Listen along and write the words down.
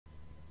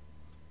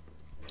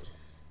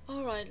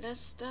Alright, let's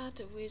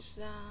start with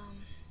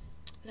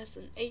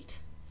lesson 8.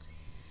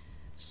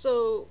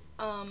 So,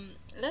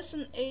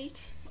 lesson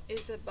 8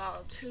 is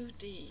about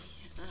 2D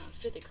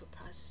physical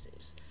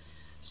processes.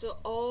 So,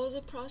 all the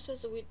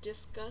processes we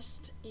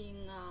discussed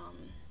in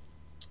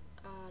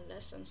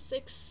lesson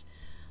 6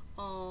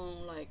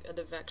 on like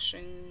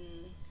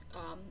advection,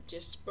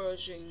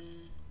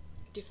 dispersion,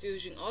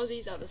 diffusion, all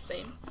these are the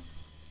same.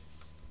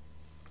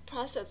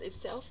 Process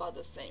itself are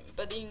the same,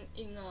 but in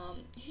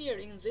here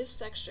in this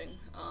section,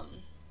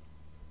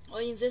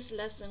 or in this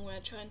lesson, we are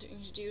trying to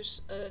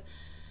introduce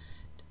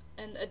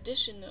an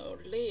additional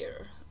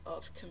layer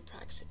of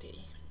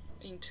complexity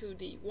in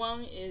 2D.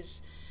 One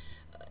is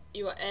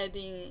we are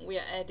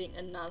adding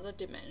another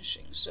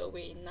dimension. So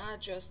we not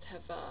just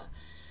have a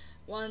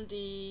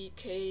 1D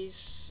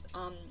case,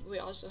 we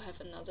also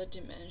have another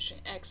dimension,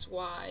 x,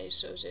 y.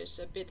 So there's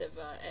a bit of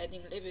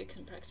adding a little bit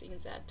complexity in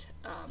that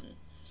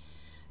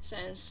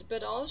sense.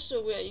 But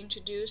also we are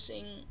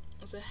introducing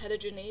the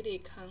heterogeneity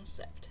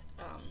concept.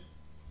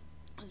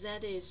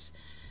 That is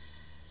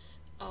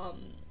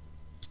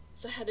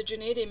the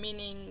heterogeneity,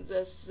 meaning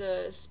the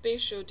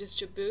spatial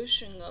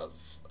distribution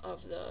of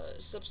the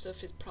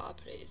subsurface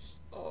properties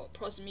or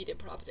proximity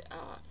property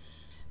are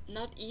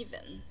not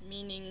even,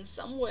 meaning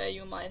somewhere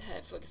you might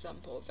have, for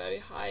example, very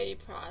high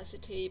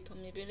porosity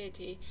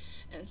permeability,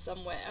 and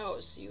somewhere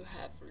else you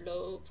have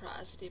low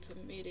porosity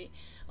permeability,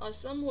 or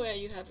somewhere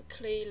you have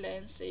clay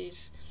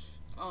lenses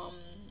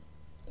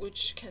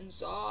which can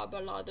absorb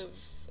a lot of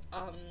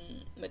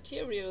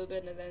material,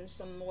 but then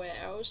somewhere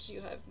else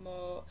you have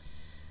more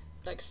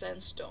like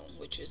sandstone,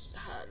 which is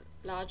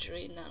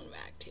largely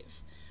non-reactive,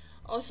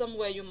 or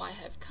somewhere you might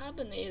have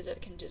carbonate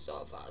that can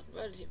dissolve out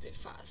relatively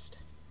fast.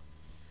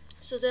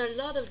 So there are a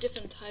lot of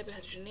different type of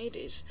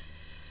heterogeneities,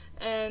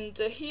 and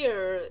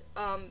here,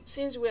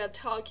 since we are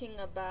talking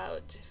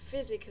about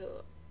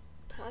physical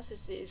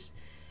processes,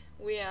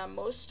 we are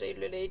mostly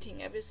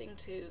relating everything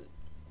to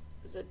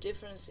the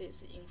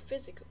differences in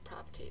physical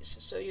properties.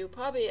 So you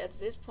probably at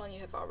this point you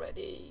have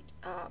already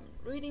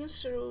reading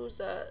through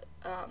the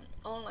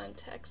online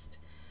text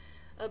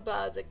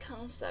about the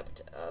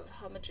concept of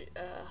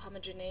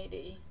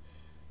homogeneity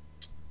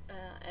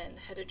and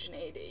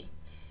heterogeneity,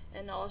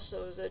 and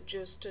also the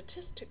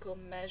geostatistical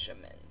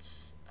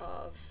measurements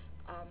of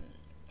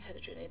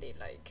heterogeneity,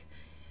 like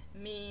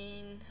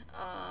mean,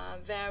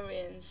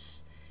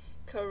 variance,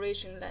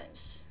 correlation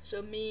length.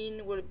 So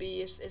mean would be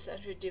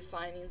essentially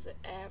defining the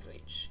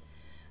average,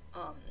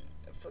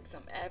 for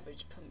example,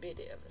 average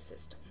permeability of a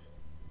system.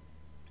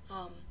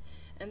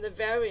 And the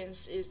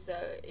variance is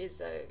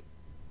a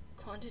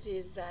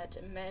quantity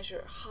that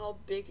measure how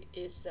big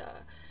is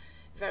the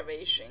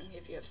variation.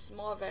 If you have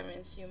small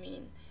variance,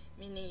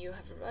 meaning you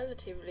have a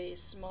relatively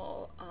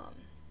small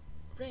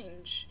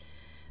range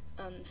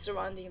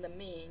surrounding the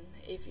mean.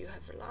 If you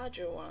have a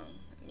larger one,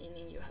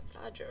 meaning you have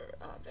larger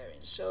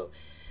variance. So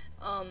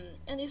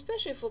and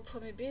especially for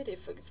permeability,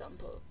 for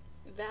example,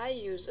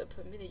 values of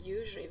permeability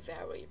usually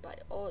vary by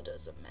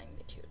orders of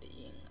magnitude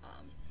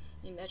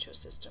in natural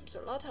systems.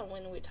 So a lot of time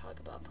when we talk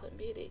about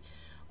permeability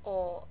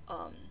or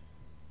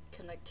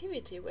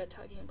connectivity, we're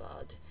talking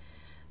about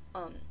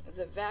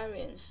the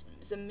variance,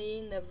 the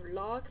mean of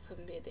log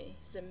permeability,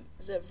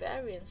 the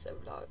variance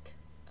of log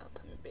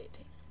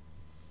permeability,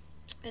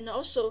 and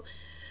also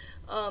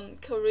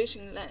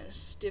correlation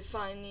length,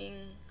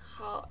 defining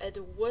how at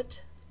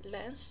what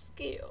length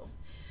scale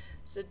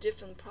the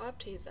different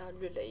properties are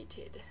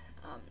related.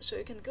 So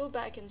you can go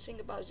back and think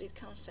about these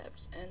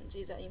concepts, and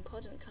these are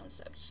important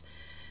concepts.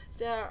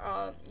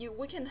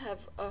 We can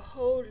have a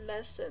whole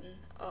lesson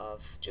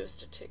of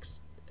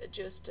geostatistics.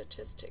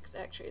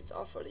 Actually, it's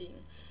offered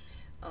in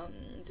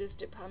this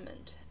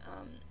department.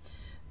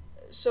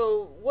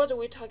 So what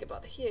we talk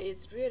about here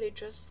is really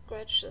just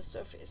scratch the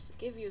surface,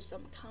 give you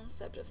some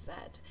concept of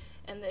that,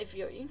 and if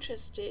you're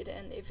interested,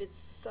 and if it's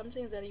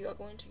something that you are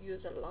going to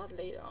use a lot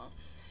later on,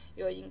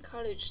 you're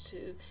encouraged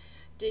to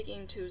dig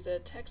into the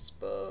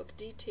textbook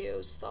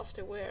details,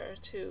 software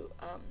to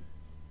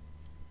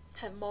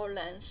have more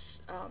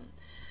length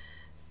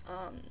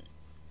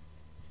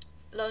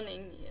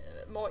learning,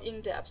 more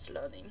in-depth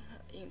learning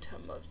in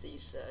terms of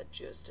these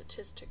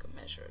geostatistical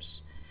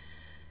measures.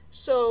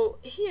 So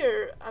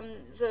here,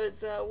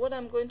 what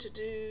I'm going to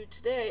do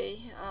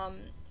today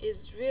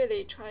is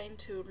really trying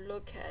to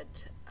look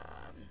at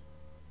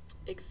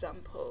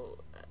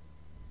example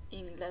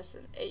in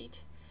lesson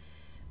 8,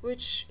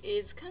 which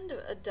is kind of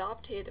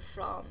adopted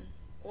from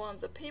one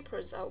of the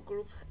papers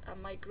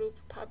my group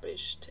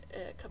published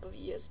a couple of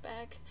years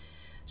back.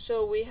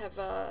 So we have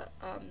one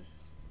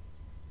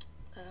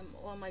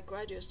of my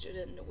graduate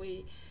students,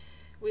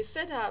 we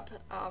set up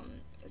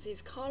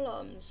these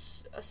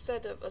columns, a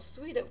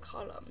suite of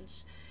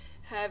columns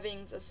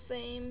having the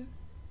same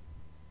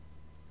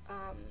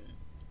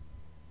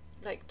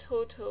like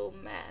total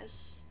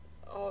mass,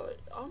 or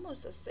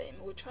almost the same.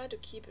 We try to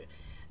keep it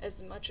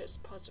as much as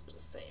possible the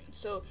same.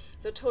 So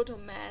the total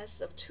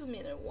mass of 2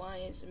 minerals, one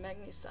is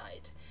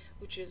magnesite,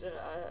 which is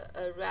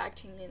a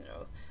reacting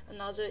mineral.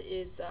 Another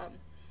is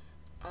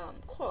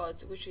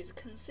chords, which is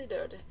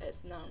considered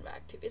as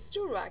non-reactive. It's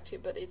still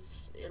reactive, but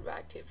it's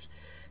irreactive.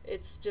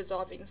 It's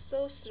dissolving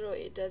so slow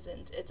it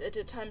doesn't, at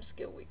the time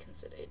scale we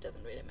consider, it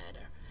doesn't really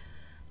matter.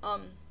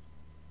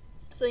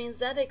 So in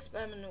that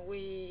experiment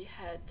we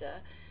had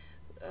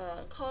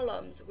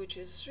columns which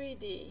is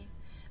 3D,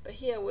 but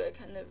here we're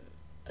kind of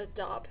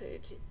adopt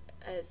it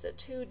as a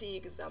 2D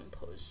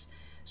examples.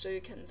 So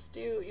you can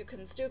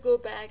still go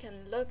back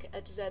and look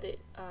at that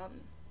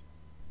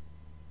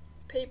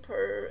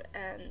paper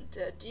and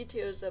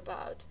details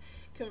about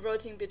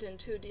converting between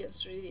 2D and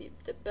 3D.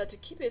 But to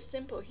keep it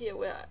simple here,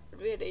 we are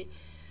really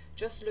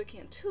just looking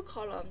at two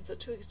columns, the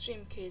two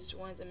extreme case.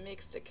 One is a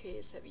mixed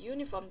case, have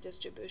uniform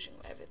distribution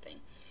of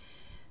everything.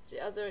 The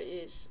other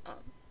is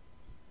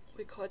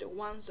we call it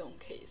one zone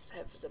case,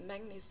 have the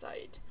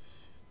magnesite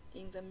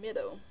in the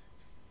middle.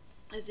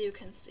 As you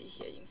can see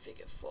here in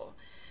figure 4,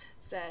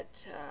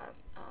 that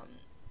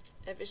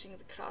everything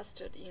is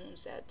clustered in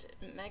that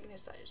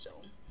magnesite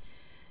zone.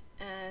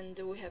 And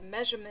we have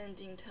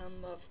measurement in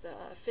terms of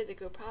the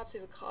physical property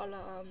of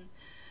column.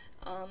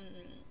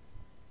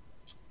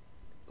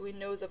 We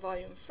know the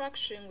volume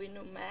fraction, we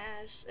know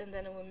mass, and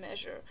then we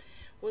measure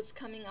what's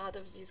coming out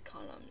of these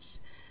columns.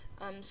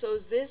 So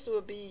this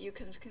will be, you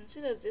can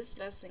consider this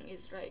lesson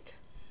is like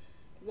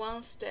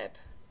one step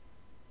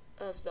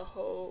of the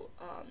whole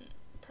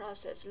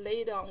process.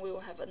 Later on, we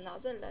will have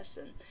another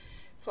lesson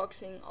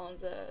focusing on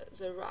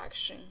the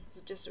reaction,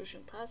 the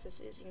dissolution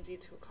processes in these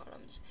two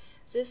columns.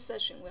 This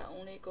session, we are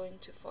only going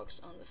to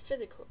focus on the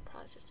physical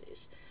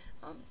processes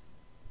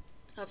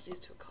of these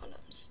two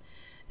columns.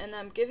 And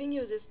I'm giving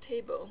you this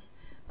table,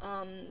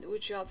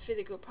 which are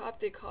physical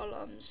property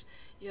columns.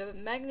 You have a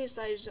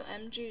magnesite zone,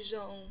 Mg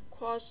zone,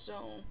 quartz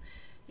zone.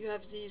 You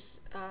have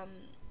these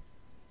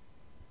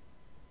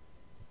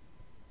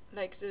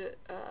like the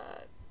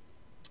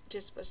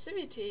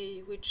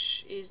dispersivity,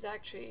 which is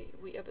actually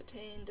we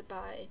obtained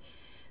by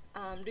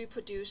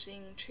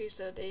reproducing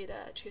tracer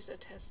data, tracer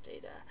test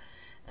data.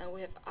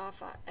 We have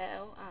alpha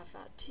L,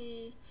 alpha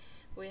T.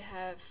 We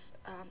have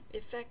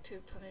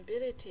effective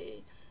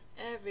permeability,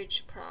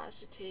 average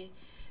porosity.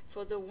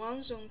 For the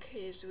one zone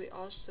case, we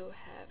also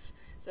have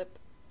the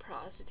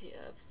porosity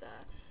of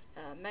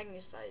the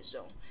magnesite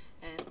zone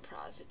and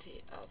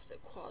porosity of the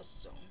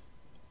quartz zone.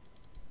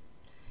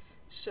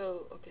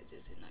 So, okay,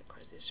 this is not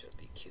correct. This should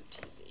be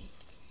QTZ.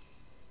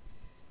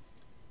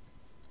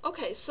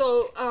 Okay,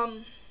 so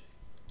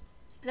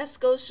let's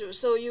go through.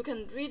 So you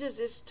can read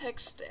this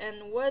text,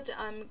 and what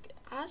I'm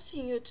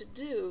asking you to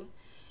do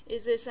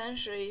is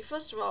essentially,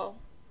 first of all,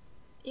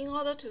 in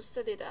order to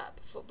set it up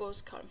for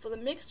both columns, for the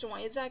mixed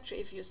one, it's actually,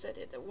 if you set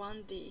it at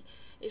 1D,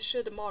 it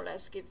should more or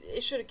less give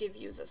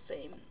you the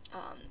same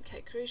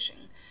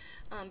calculation.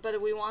 But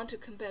we want to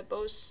compare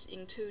both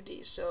in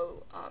 2D,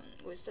 so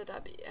we set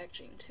up it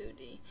actually in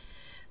 2D.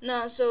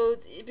 Now, so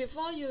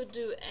before you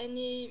do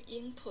any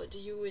input,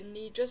 you will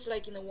need, just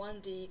like in the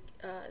 1D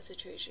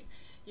situation,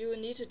 you will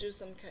need to do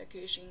some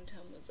calculation in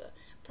terms of the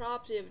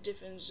property of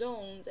different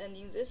zones. And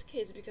in this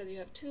case, because you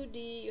have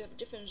 2D, you have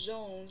different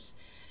zones,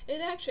 it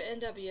actually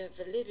ends up you have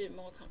a little bit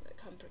more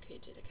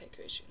complicated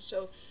calculation.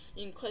 So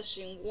in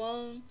question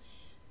 1,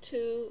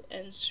 2,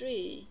 and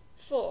 3,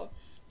 4,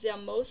 they are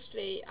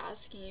mostly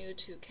asking you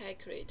to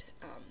calculate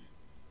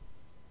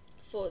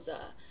for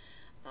the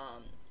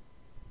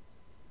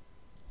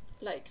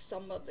like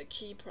some of the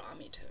key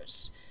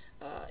parameters,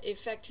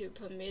 effective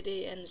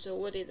permitted, and so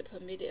what is the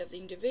permitted of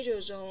individual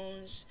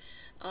zones,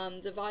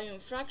 the volume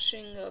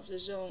fraction of the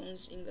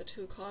zones in the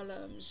two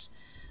columns,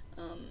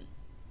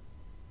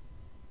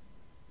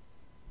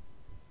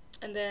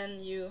 and then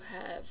you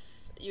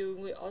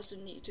will also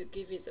need to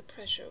give it the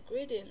pressure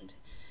gradient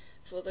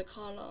for the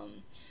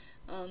column,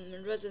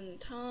 resonant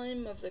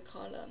time of the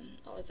column,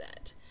 all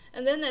that.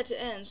 And then at the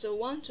end, so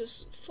 1 to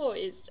 4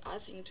 is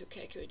asking to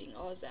calculating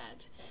all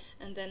that,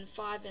 and then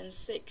 5 and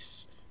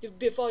 6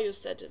 before you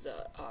set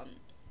the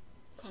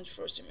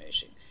quantity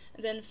simulation,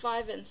 and then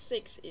 5 and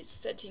 6 is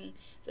setting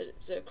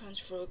the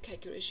quantity flow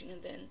calculation,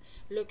 and then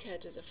look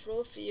at the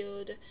flow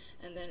field,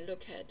 and then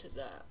look at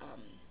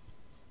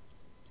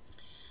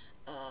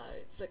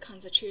the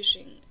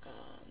concentration,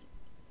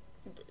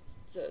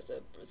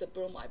 the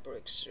bromide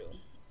breakthrough.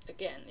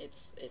 Again,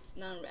 it's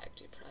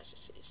non-reactive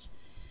processes.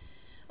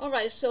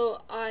 Alright,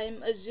 so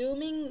I'm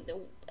assuming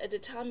at the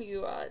time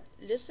you are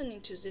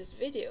listening to this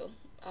video,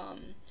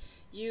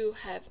 you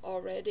have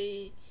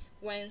already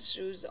went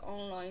through the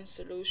online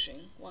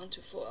solution 1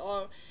 to 4,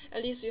 or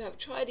at least you have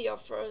tried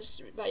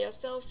it by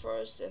yourself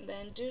first, and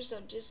then did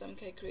some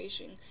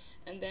calculation,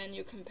 and then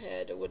you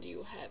compared what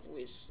you have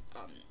with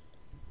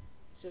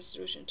the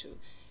solution to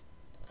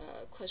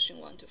question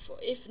 1 to 4.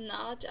 If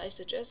not, I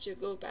suggest you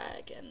go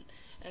back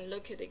and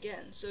look at it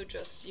again, so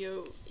just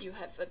you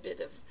have a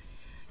bit of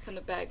kind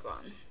of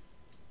background.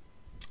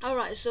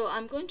 Alright, so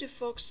I'm going to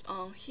focus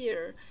on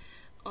here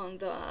on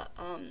the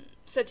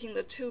setting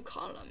the two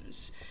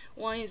columns.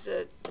 One is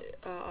a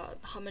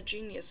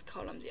homogeneous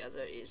column, the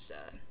other is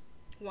a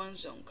one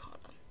zone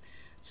column.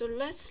 So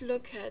let's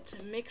look at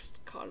a mixed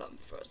column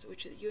first,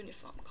 which is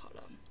uniform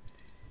column.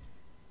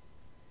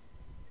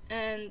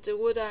 And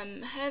what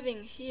I'm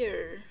having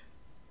here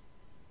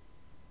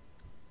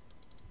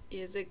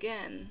is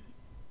again,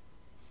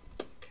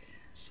 okay,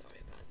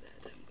 sorry about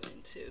that, I'm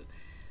going to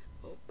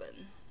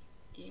open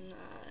in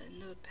a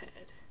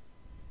notepad.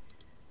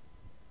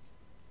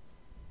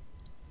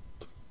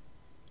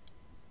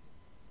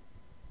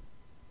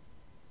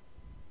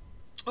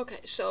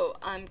 Okay, so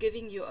I'm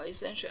giving you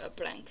essentially a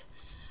blank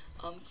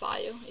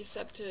file,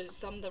 except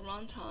some of the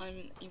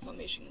runtime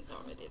information is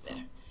already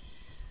there.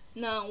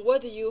 Now,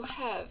 what you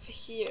have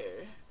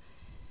here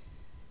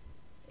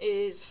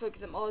is, for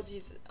example, all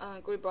these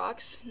gray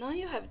blocks. Now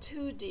you have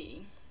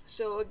 2D.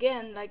 So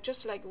again,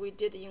 just like we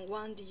did in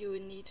 1D, you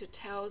need to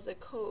tell the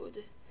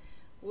code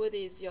what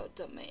is your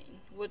domain,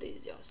 what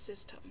is your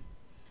system,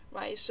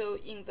 right? So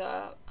in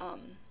the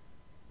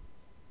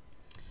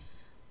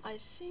I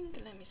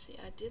think, let me see,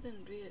 I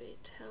didn't really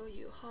tell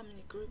you how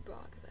many grid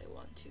blocks I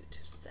want you to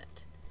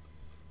set.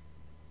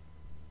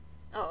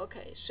 Oh,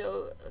 okay,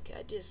 so, okay,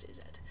 I did see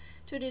that.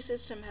 2D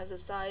system has a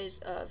size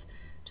of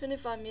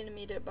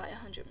 25mm by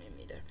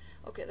 100mm.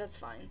 Okay, that's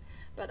fine.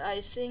 But I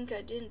think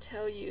I didn't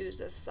tell you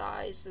the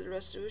size, the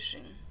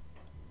resolution.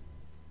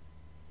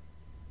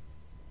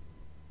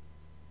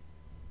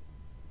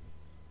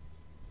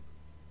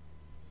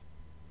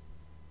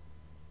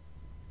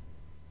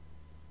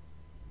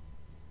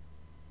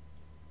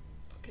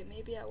 Okay,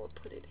 maybe I will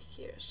put it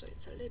here so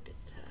it's a little bit,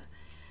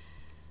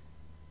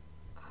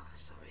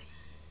 sorry,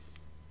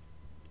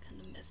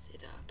 kind of messed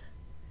it up.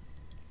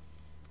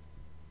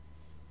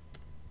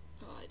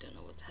 Oh, I don't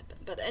know what's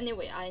happened. But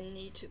anyway, I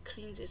need to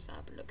clean this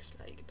up, looks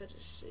like. But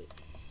see,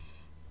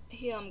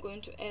 here I'm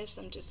going to add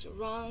some, just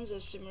run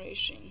the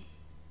simulation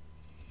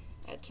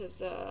at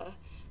the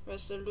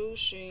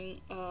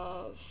resolution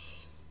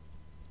of,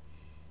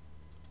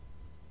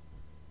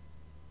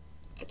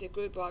 at the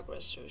grid block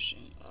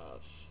resolution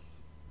of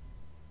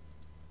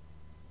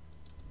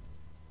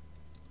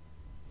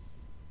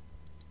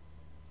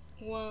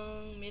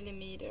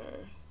 1mm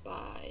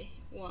by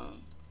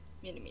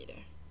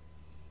 1mm.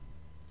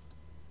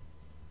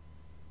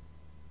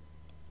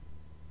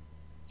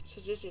 So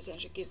this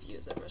essentially gives you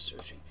the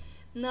resolution.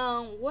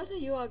 Now, what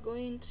you are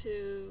going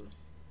to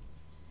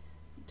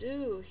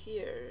do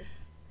here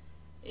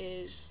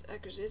is,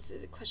 actually this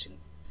is a question,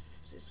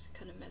 this is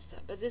kind of messed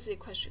up, but this is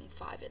question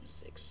 5 and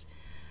 6.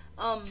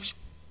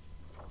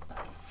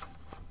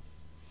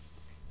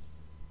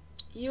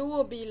 You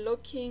will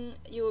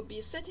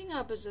be setting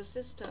up as a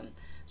system.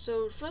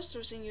 So first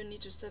thing you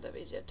need to set up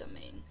is your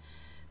domain.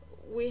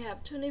 We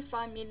have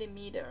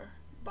 25mm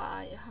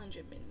by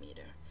 100mm.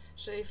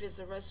 So if it's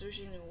a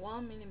resolution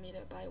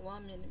 1mm by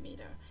 1mm,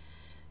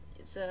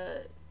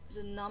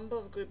 the number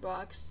of grid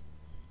blocks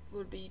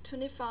would be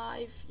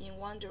 25 in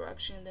one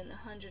direction, then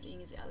 100 in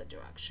the other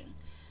direction.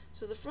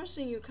 So the first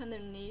thing you kind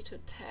of need to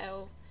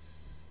tell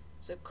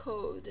the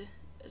code,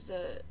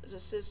 the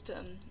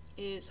system,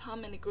 is how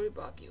many grid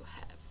blocks you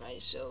have,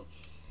 right? So,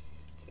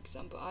 for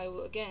example, I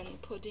will again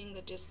put in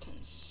the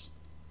distance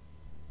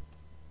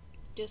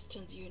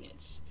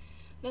units.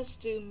 Let's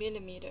do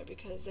millimeter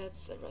because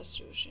that's the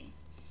resolution,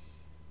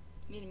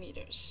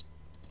 millimeters.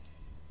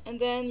 And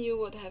then you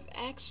would have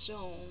X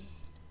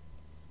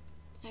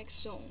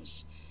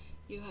zones.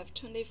 You have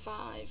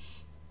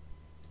 25.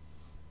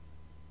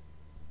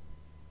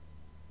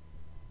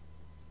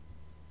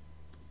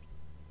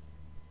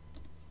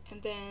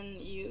 And then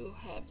you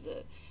have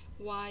the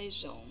Y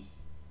zone.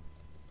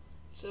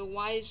 So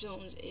Y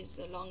zone is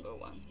the longer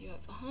one. You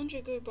have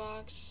 100 grid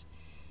blocks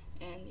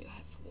and you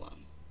have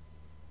 1.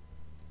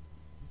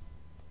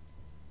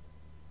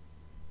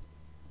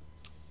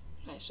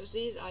 Right, so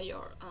these are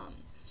your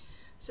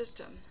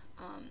system,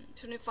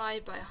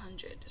 25 by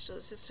 100. So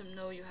the system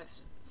know you have,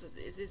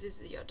 this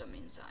is your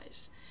domain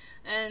size.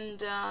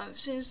 And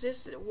since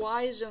this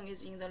Y zone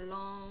is in the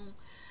long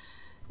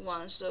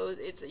one, so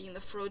it's in the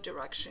flow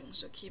direction,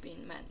 so keep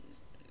in mind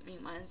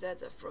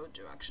that's a flow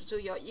direction. So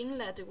your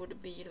inlet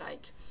would be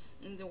like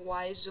in the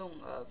Y zone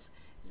of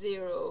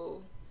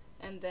 0,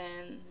 and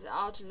then the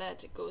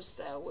outlet goes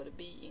cell would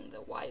be in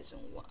the Y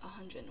zone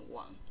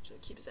 101. So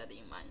keep that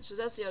in mind. So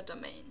that's your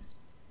domain.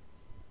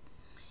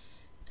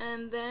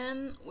 And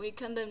then we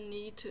kind of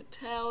need to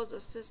tell the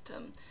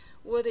system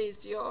what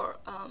is your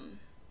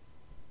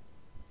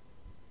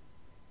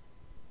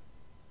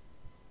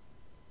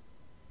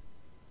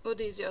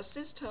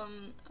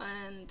system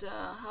and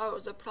how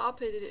is the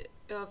property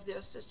of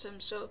your system.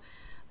 So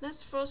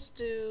let's first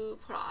do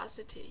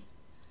porosity.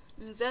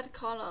 In that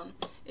column,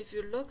 if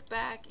you look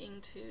back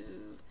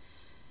into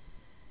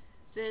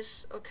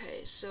this,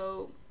 okay,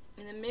 so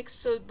in the mix,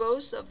 so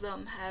both of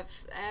them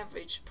have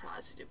average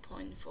porosity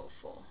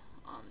 0.44.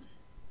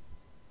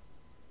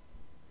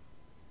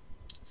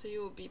 So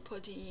you will be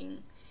putting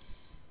in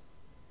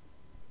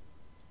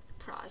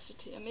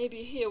porosity, and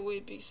maybe here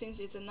will be, since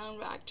it's a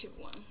non-reactive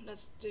one,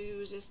 let's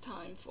do this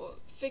time for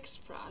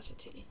fixed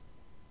porosity,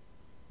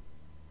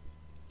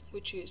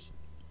 which is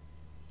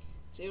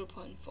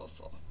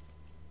 0.44.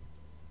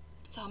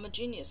 It's a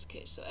homogeneous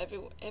case, so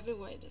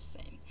everywhere is the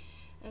same.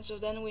 And so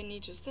then we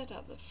need to set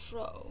up the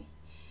flow,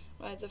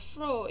 right? The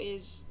flow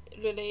is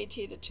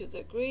related to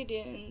the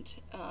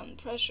gradient,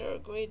 pressure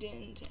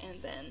gradient,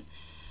 and then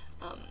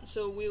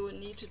so we will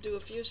need to do a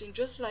few things,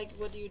 just like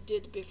what you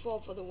did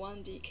before for the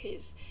 1D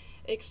case,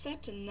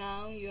 except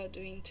now you are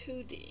doing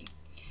 2D.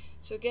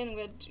 So again,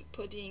 we're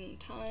putting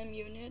time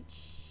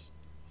units.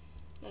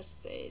 Let's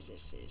say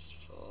this is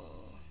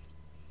for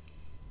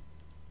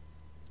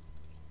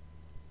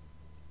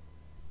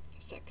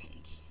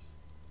seconds.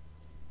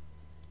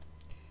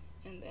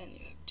 And then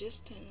you have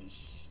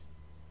distance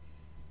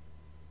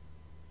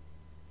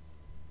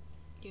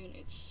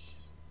units,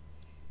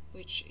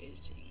 which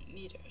is in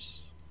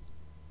meters.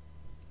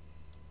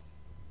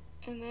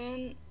 And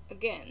then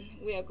again,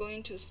 we are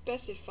going to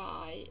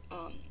specify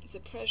the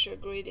pressure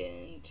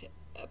gradient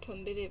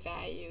permitted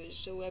values.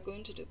 So we are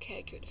going to do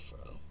calculate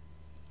flow.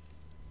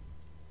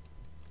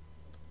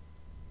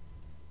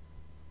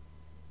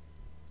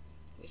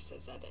 We set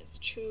that as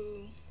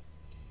true.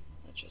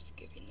 I'll just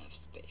give enough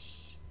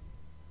space.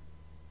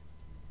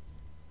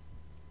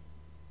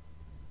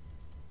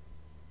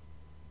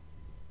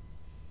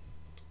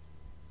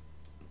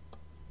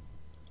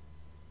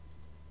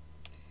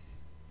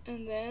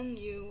 And then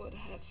you would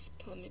have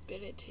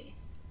permeability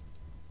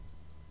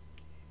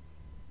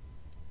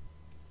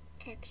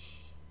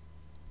X,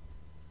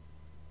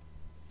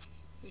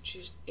 which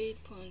is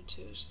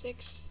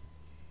 8.26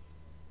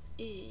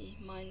 E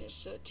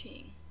minus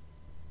 13.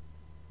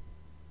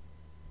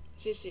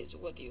 This is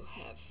what you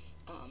have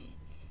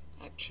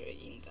actually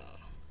in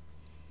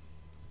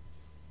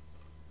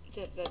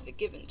that's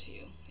given to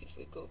you. If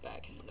we go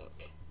back and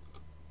look,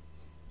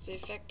 the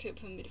effective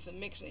permitted for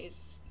mixing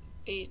is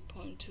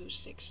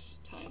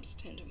 8.26 times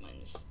 10 to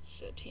minus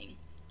 13.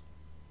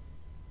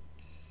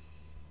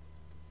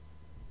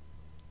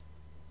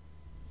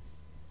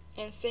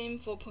 And same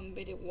for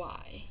permitted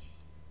Y.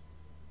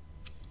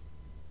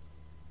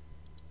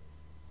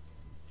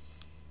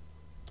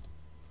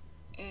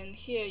 And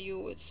here you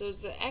would, so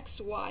the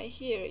XY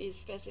here is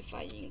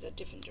specifying the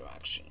different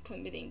direction,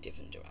 permitting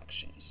different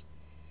directions.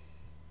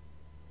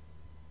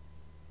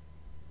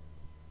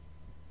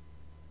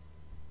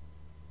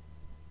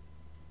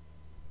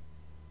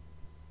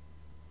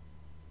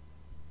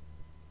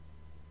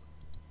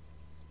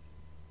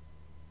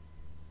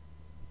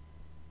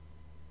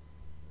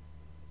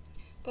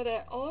 But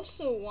I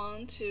also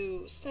want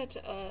to set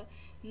a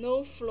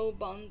no flow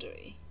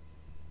boundary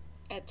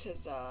at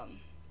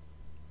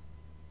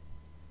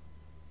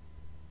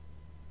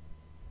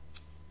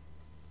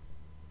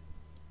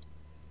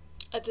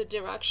the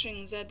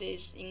direction that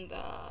is in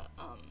the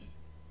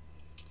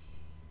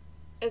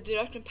a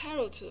direction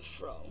parallel to the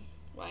flow,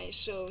 right?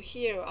 So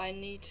here I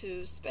need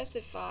to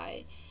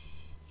specify,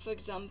 for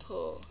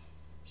example,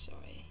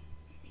 sorry,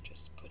 let me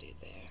just put it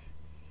there.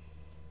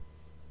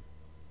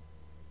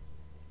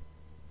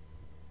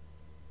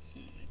 I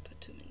put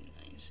too many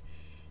lines.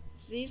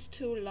 These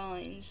two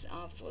lines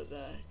are for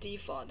the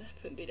default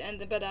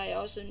permitted, but I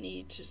also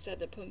need to set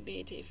the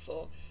permitted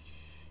for,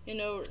 when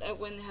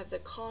you have the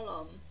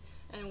column,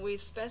 and we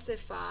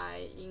specify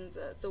in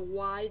the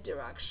y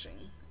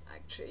direction.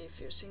 Actually, if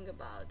you think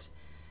about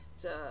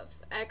the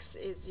x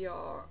is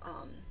your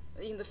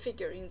in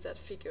that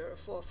figure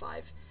 4,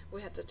 5,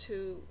 we have the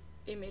two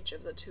image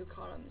of the two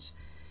columns.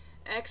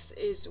 X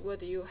is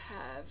what you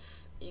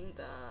have in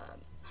the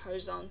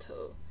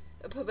horizontal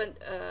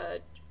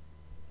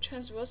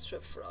transverse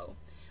flow.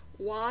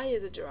 Y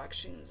is the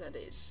direction that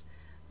is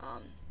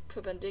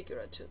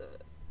perpendicular to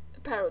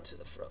parallel to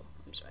the flow.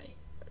 I'm sorry.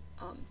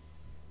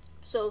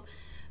 So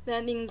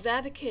then in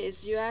that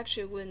case, you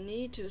actually will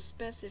need to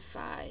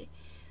specify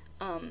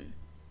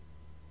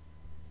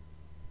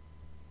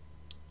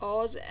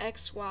all the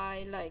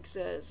xy, like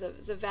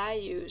the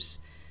values,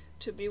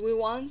 to be, we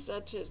want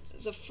that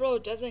the flow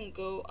doesn't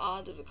go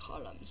out of the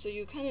column. So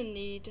you kind of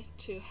need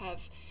to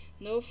have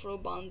no flow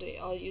boundary,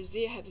 or you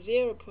have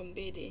zero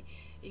permitted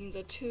in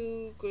the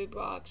two grid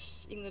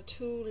blocks, in the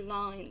two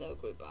lines of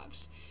grid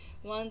blocks,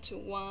 1 to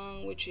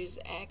 1, which is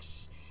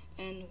x,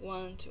 and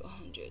 1 to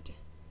 100.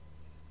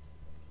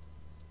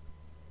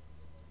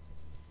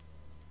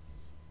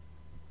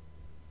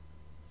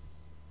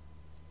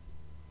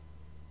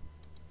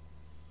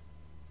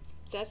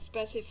 That's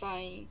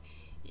specifying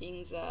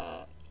in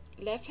the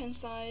left-hand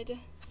side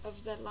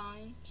of that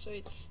line. So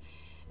it's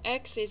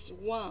x is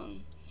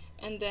 1,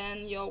 and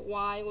then your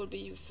y will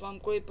be from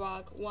grid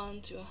block 1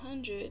 to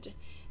 100.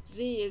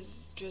 Z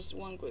is just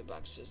one grid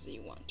block, so z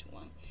 1 to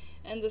 1.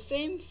 And the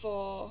same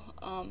for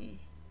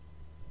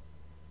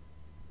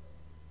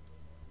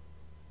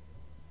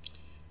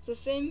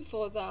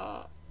the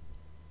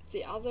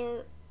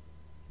other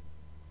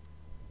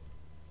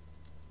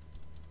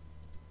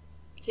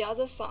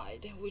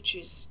side, which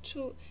is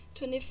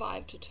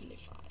 25 to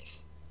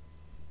 25,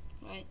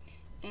 right?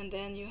 And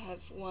then you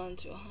have 1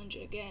 to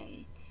 100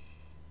 again,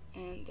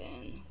 and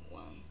then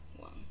 1,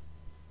 1.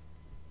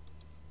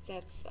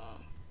 That's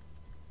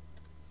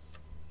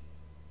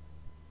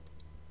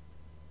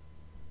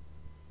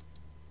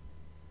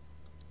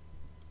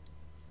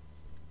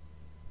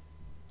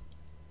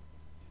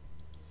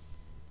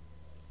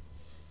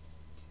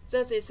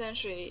That's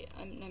essentially,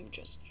 let me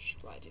just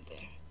write it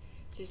there.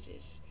 This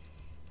is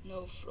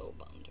no flow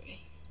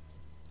boundary,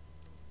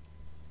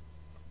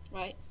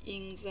 right?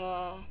 In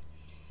the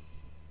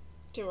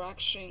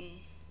direction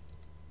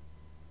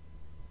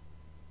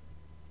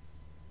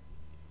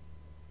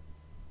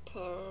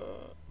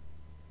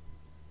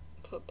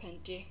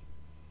perpendicular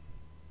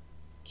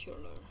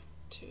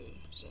to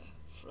the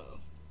flow.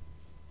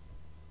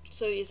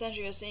 So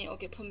essentially you're saying,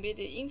 okay,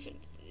 permitted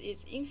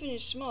is infinitely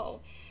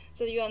small,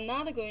 so you are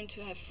not going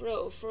to have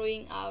flow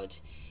flowing out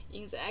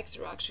in the x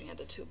direction at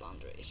the two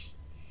boundaries.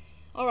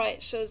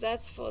 Alright, so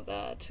that's for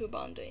the two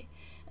boundary.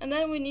 And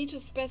then we need to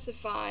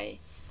specify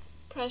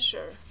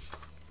pressure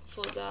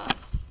for the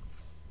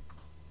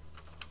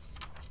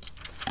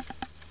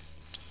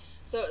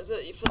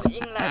from the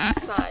inlet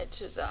side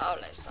to the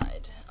outlet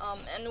side.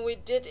 And we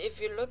did,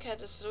 if you look at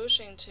the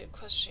solution to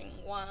question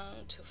 1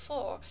 to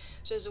 4,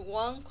 there's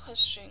one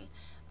question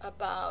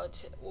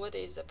about what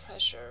is the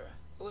pressure,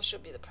 what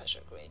should be the pressure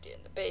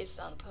gradient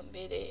based on the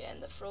permitted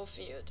and the flow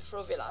field,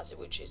 flow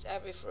velocity, which is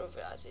every flow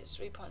velocity is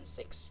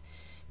 3.6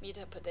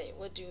 meter per day.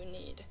 What do you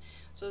need?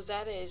 So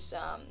that is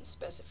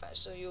specified.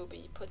 So you'll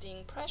be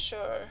putting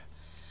pressure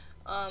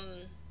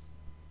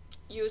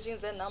using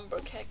the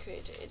number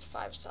calculated is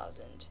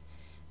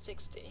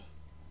 5,060,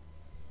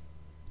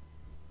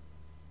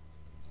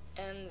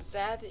 and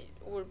that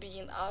will be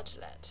in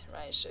outlet,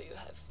 right? So you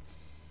have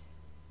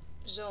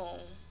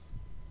zone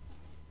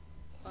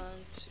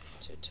 1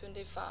 to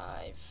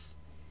 25.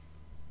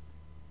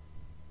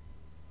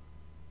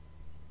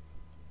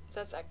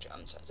 That's actually,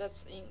 I'm sorry,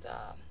 that's in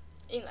the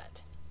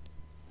inlet.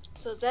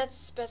 So that's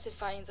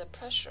specifying the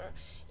pressure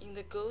in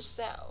the go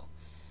cell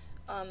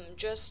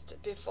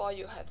just before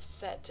you have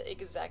set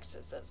exact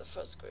the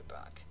first grid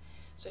block.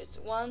 So it's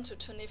 1 to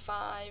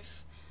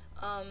 25,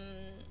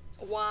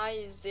 y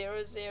is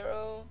 0,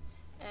 0,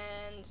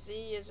 and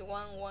z is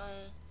 1,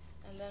 1,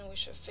 and then we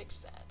should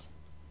fix that,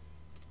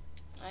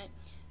 right?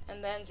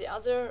 And then the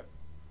other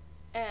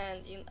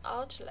end in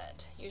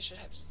outlet, you should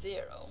have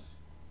 0.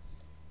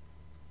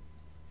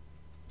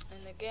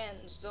 And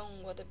again,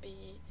 zone would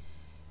be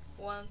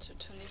 1 to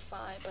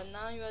 25, but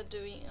now you are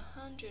doing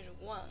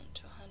 101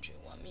 to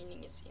 101,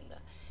 meaning it's in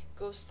the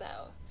go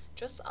cell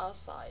just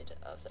outside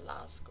of the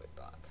last grid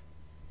block.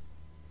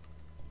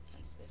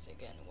 And this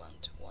again 1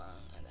 to 1,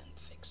 and then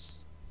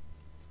fix.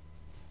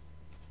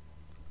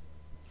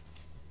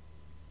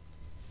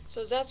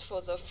 So that's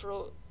for the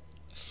flow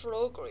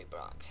grid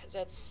block.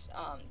 That's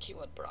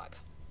keyword block.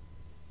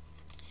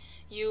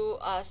 You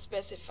are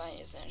specifying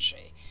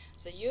essentially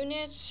the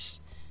units,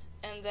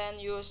 and then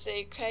you will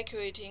say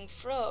calculating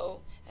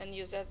flow, and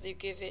you said you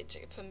give it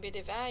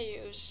permitted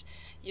values.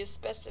 You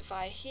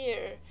specify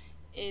here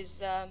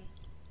is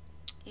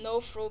no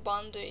flow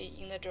boundary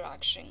in the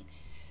direction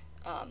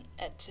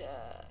at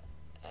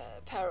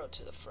parallel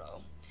to the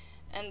flow,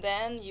 and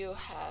then you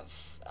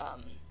have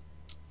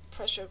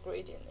pressure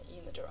gradient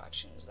in the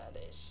directions, that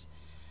is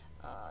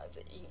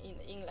in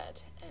the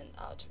inlet and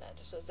outlet.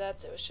 So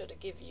that should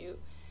give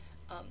you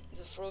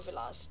the flow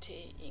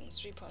velocity in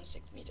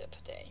 3.6 meter per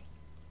day.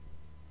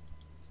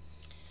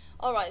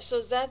 Alright,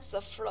 so that's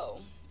the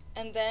flow.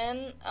 And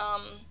then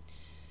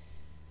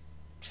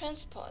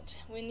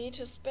transport, we need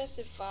to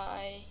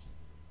specify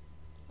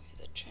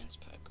the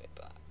transport grid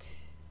block.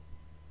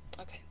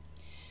 Okay,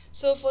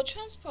 so for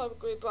transport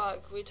grid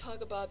block, we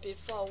talked about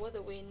before what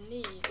do we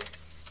need.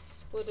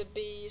 Would it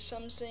be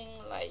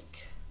something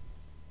like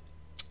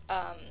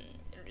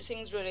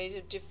things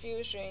related to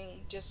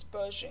diffusion,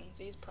 dispersion,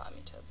 these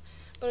parameters.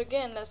 But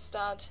again, let's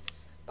start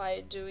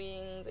by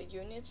doing the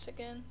units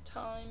again.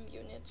 Time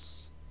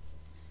units,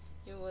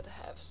 you would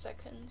have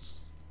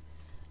seconds,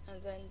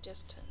 and then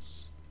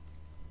distance.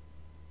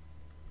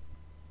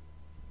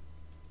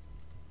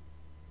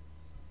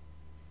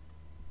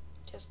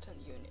 Distant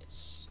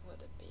units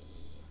would be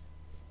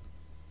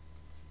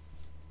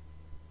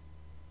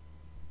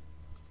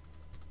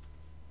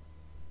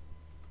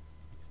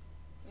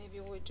maybe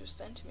we do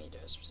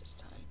centimeters this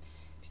time,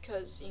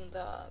 because in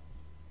the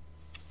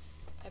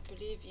I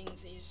believe in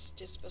this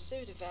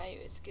dispersivity value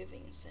is given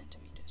in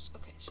centimeters.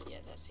 Okay, so yeah,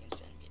 that's in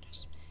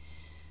centimeters.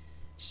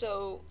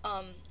 So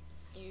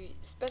you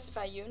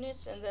specify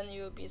units, and then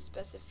you will be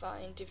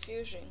specifying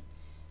diffusion,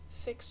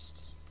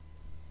 fixed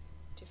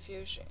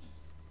diffusion.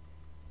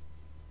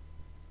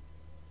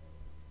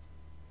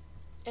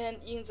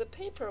 And in the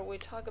paper, we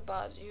talk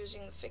about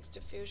using the fixed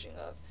diffusion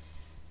of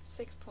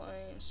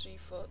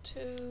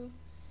 6.342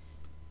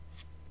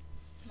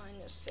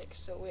 minus 6.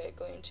 So we are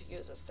going to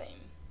use the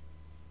same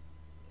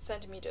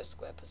centimeter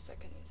square per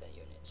second in the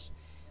units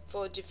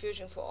for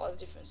diffusion for all the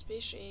different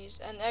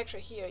species. And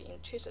actually here in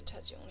tracer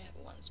test, you only have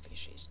one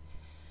species.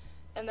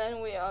 And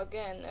then we are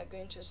again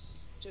going to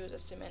do the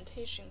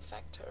cementation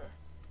factor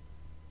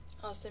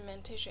or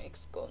cementation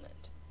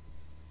exponent.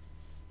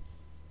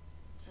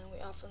 And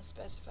we often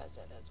specify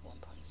that as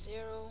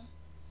 1.0.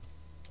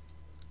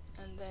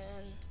 And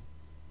then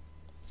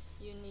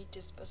you need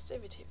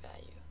dispersivity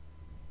value.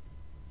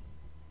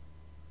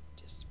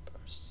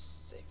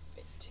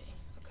 Dispersivity,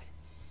 okay.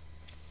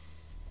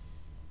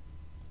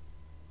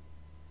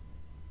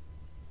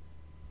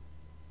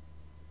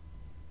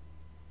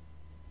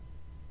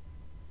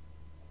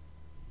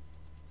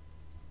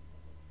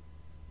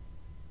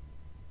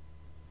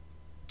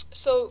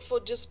 So for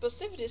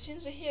dispersivity,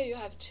 since here you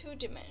have two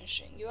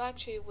dimensions, you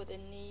actually would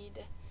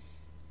need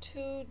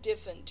two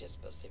different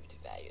dispersivity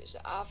values,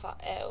 alpha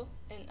L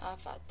and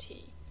alpha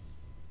T.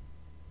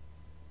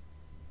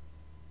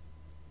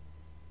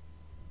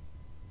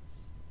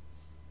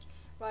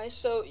 Right,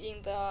 so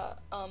in the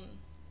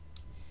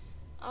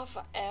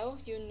alpha L,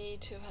 you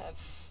need to have,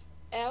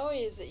 L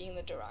is in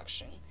the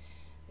direction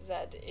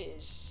that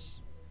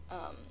is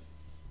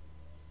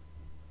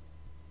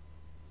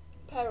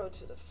parallel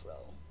to the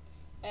flow,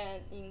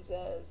 and in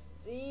the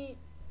Z,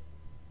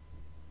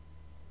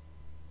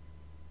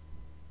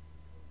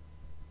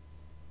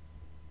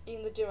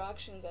 in the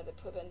direction that are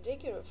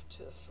perpendicular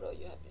to the flow,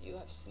 you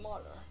have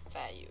smaller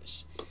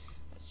values.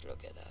 Let's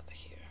look it up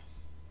here.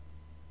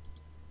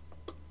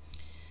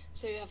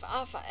 So you have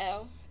alpha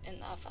L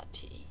and alpha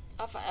T.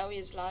 Alpha L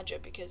is larger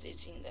because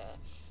it's in the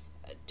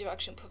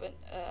direction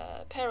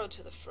parallel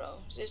to the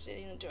flow. This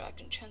is in the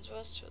direction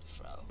transverse to the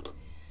flow.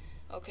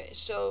 Okay,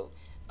 so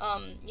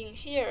in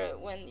here,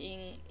 when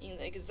in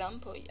the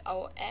example,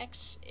 our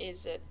x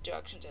is a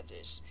direction that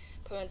is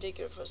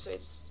perpendicular, so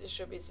it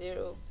should be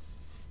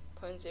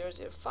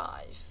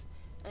 0.005,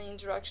 and in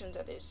direction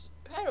that is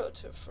parallel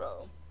to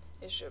flow,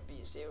 it should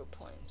be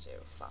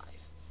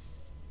 0.05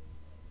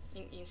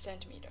 in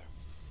centimeter.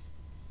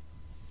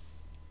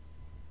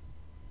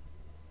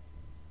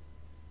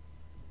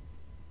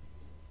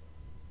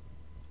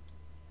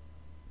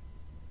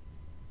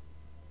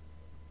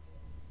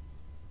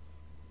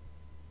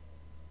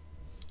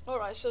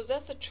 Alright, so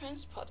that's the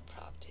transport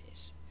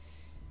properties.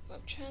 We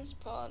have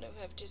transport,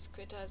 we have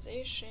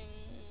discretization.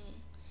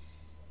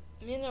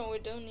 We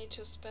don't need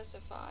to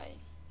specify.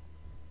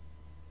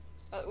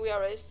 We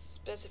already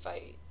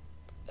specify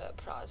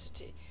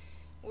porosity.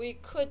 We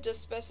could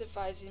just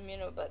specify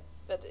the but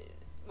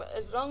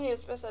as long as you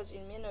specify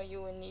the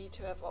you will need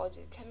to have all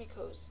the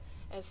chemicals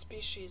and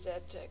species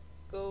that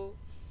go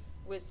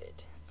with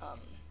it.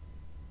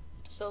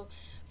 So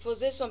for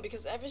this one,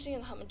 because everything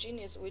is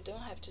homogeneous, we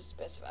don't have to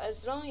specify.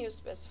 As long as you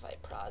specify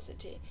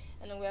porosity,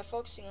 and we are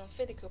focusing on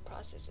physical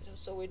processes,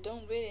 so we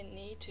don't really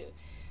need to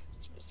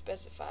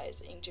specify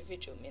the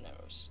individual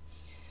minerals.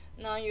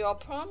 Now your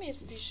primary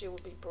species will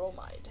be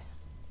bromide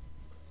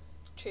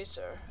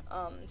tracer.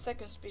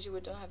 Second species we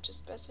don't have to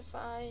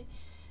specify,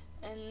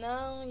 and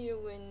now you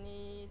will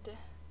need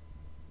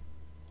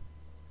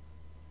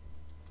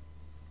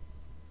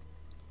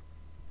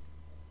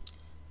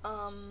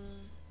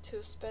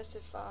to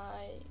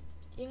specify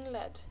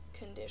inlet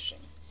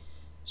condition.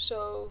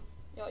 So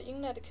your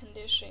inlet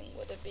condition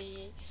would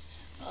be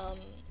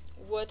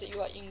what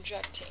you are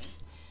injecting.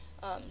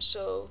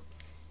 So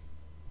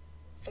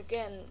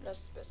again, let's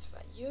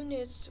specify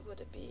units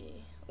would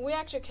be, we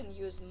actually can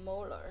use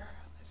molar.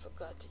 I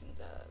forgot in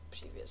the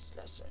previous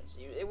lessons,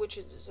 which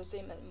is the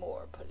same as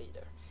mole per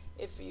liter.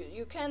 If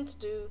you can't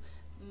do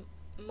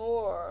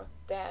mole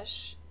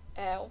dash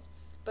L,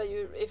 but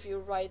if you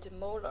write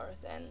molar,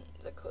 then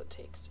the code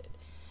takes it.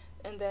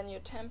 And then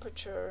your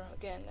temperature,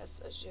 again, let's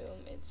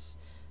assume it's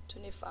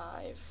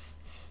 25.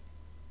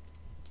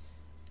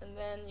 And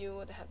then you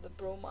would have the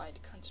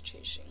bromide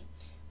concentration,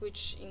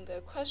 which in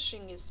the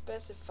question is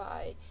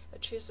specify a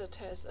tracer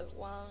test of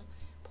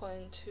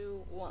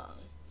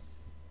 1.21,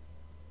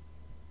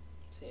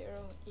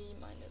 0 E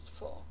minus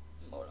 4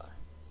 molar.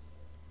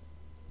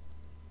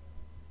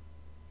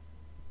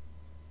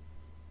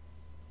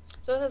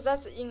 So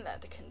that's the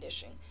inlet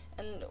condition.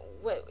 And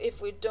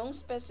if we don't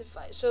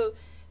specify, so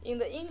in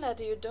the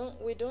inlet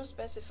we don't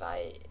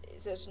specify,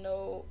 there's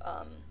no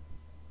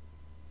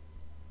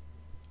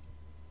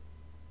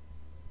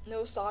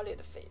no solid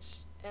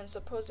phase, and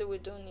suppose we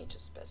don't need to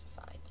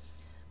specify.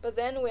 But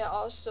then we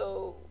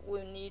also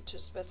will need to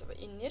specify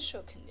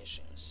initial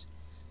conditions,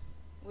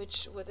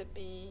 which would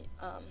be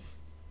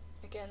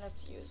again,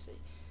 let's use it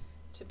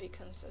to be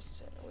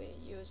consistent. We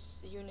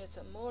use units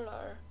of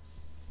molar,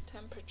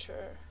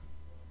 temperature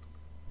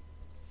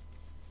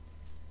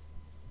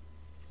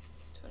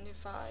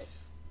 25.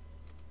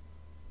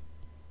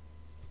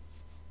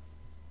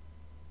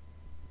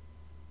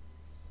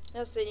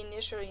 That's the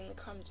initial in the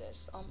current,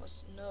 there's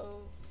almost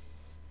no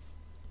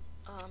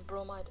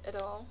bromide at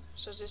all.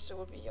 So this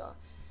will be your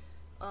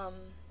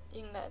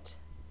inlet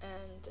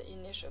and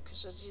initial.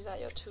 So these are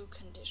your two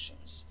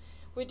conditions.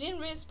 We didn't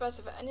really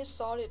specify any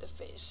solid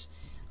phase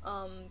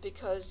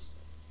because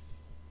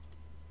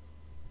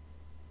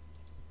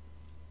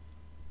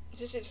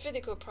this is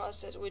physical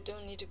process. We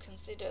don't need to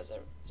consider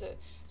the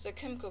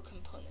chemical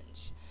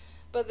components.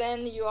 But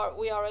then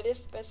we already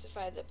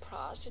specified the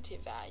porosity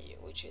value,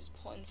 which is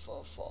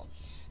 0.44.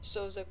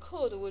 So the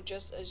code will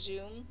just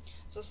assume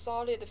the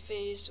solid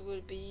phase will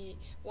be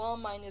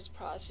 1 minus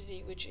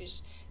porosity, which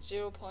is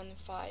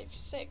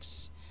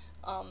 0.56,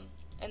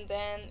 and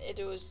then it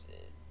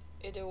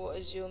will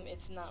assume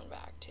it's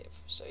non-reactive.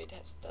 So it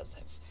does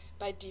have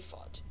by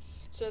default.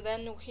 So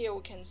then here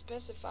we can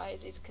specify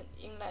this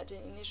inlet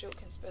and initial,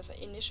 can specify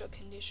initial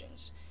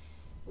conditions,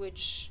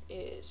 which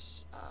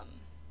is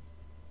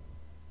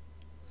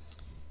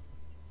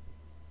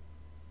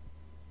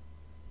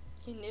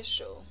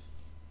initial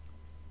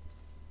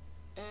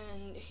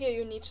And here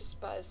you need to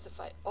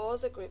specify all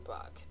the grid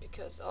block,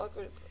 because all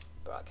grid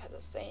block have the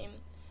same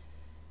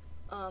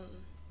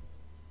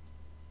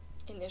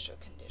initial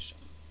condition,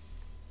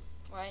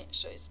 right?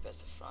 So it's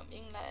specified from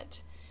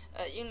inlet.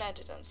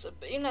 Inlet done, so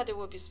inlet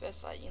will be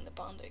specified in the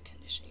boundary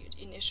condition.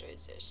 You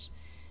initiate this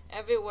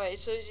everywhere,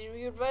 so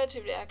you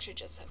relatively actually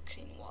just have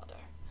clean water.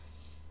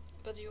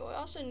 But you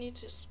also need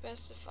to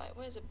specify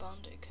where's the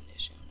boundary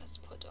condition. Let's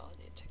put all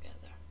it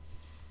together.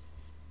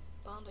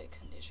 Boundary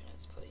condition,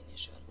 let's put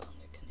initial and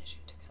boundary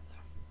condition together.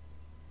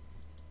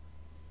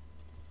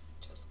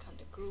 Just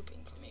kind of group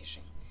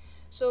information.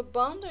 So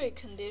boundary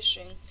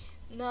condition,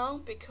 now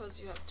because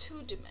you have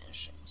two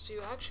dimensions, so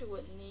you actually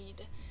would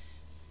need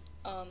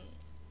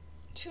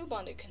two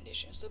boundary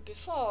conditions. So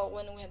before,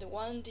 when we had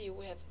 1D,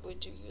 we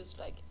do use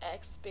like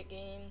x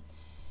begin,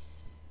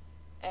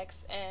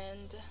 x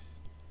end,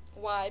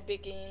 y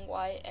begin,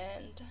 y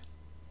end.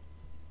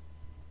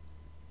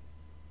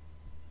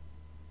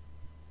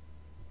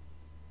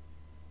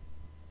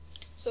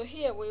 So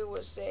here we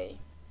will say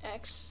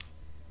x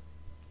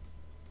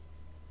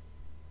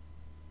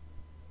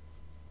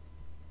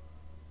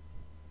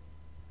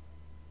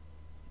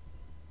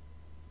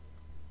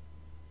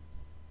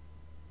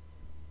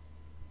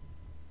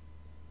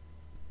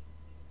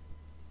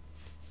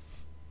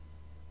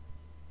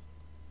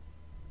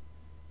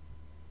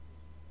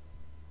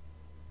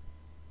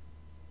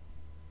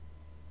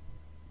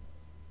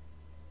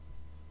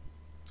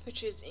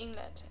which is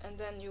inlet, and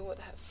then you would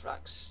have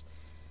flux,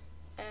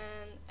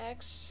 and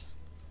x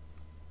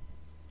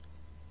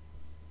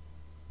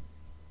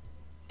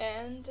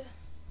and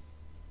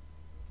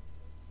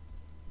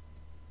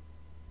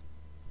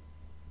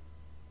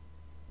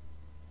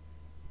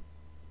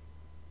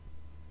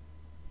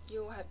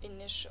you have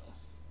initial.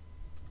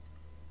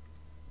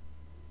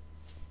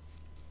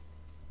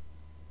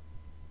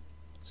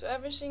 So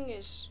everything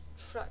is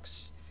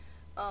flux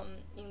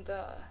in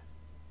the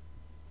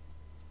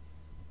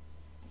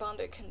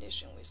boundary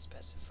condition we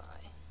specify.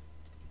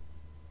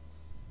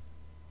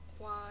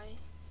 Y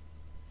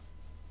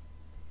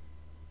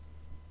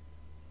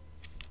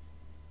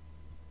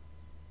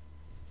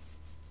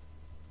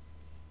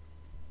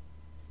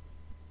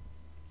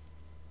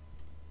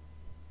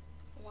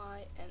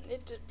and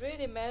it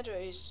really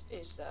matters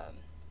is a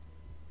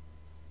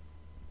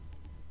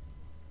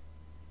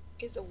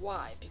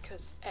y,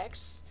 because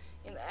x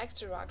in the x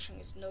direction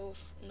is no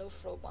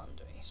flow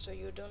boundary, so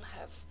you don't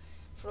have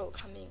flow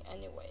coming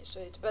anyway.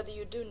 So but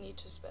you do need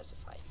to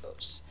specify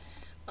both.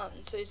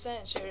 So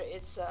essentially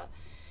it's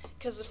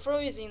because the flow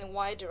is in the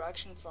y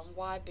direction from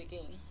y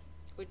begin,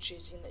 which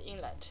is in the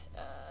inlet,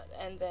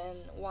 and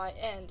then y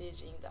end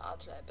is in the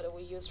outlet, but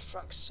we use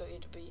flux, so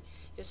it will be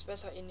you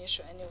specify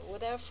initial anyway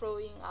without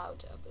flowing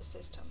out of the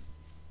system.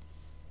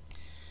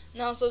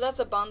 Now, so that's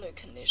a boundary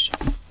condition.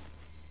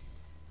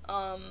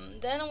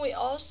 Then we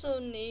also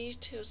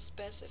need to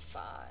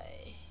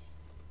specify,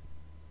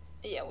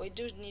 we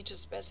do need to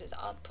specify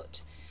the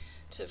output.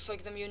 For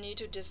example, you need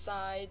to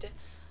decide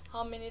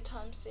how many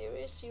time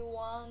series you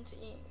want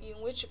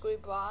in which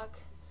grid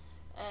block,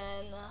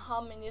 and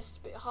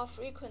how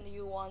frequent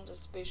you want the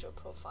spatial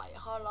profile,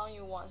 how long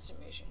you want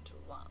simulation to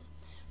run,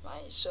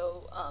 right?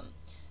 So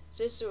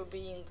this will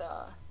be in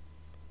the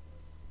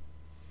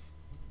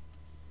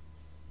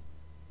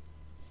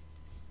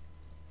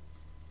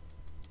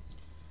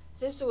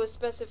this will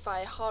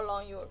specify how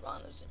long you will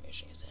run the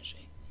simulation,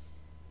 essentially,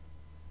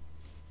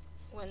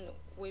 when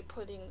we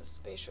put in the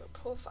spatial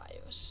profile.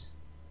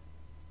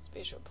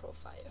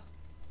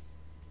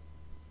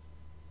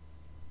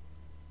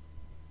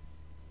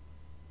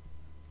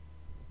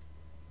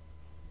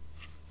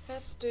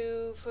 Let's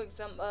do, for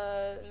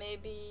example,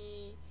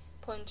 maybe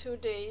 0.2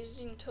 days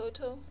in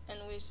total,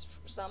 and with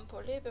example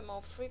a little bit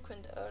more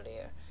frequent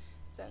earlier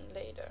than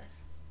later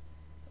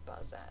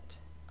about that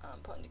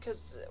point,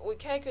 because we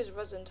calculate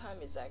resident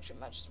time is actually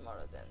much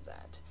smaller than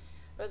that.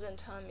 Resident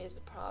time is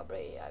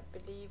probably, I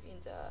believe,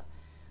 in the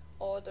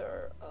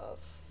order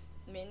of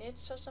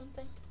minutes or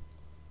something.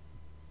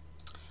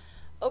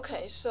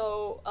 Okay,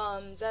 so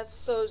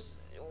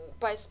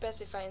by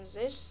specifying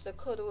this, the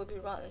code will be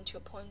run until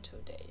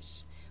 0.2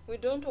 days. We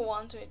don't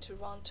want it to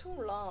run too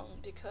long,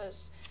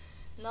 because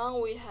now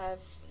we have,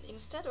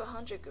 instead of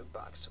 100 grid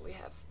blocks, we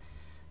have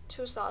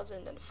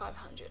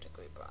 2,500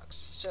 grid blocks.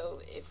 So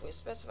if we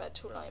specify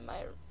too long, it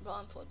might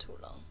run for too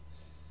long.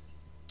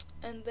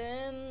 And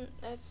then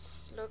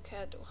let's look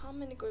at how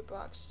many grid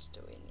blocks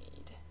do we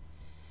need.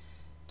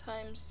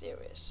 Time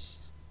series.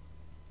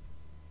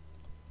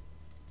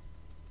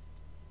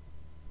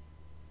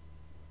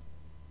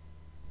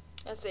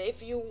 Let's say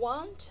if you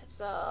want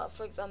the,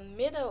 for example,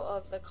 middle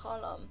of the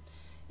column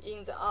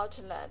in the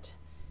outlet,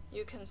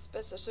 you can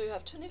specify, so you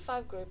have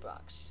 25 grid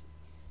blocks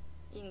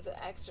in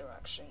the x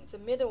direction. The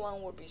middle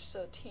one will be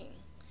 13,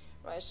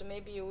 right? So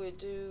maybe you will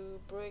do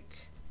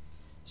break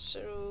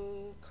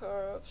through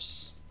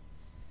curves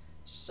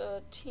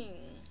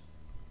 13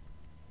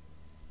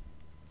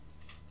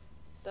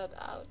 dot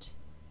out,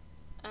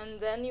 and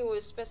then you will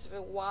specify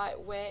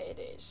where it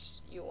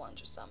is you want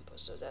to sample.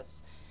 So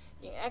that's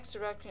In x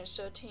direction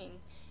 13,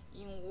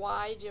 in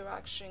y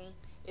direction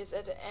is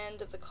at the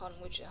end of the column,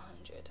 which is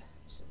 100.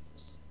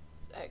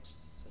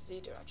 X z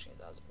direction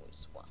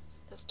is 1.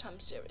 That's time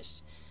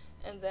series.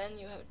 And then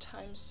you have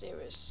time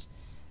series.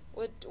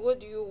 What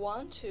do you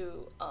want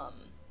to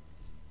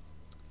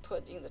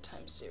put in the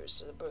time series?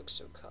 So the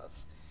breakthrough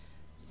curve.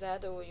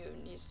 That or you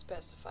need to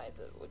specify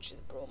which is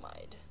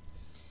bromide.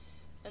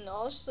 And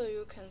also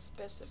you can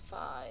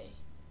specify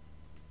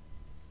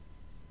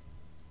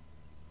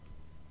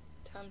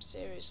time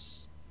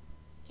series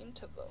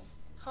interval.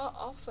 How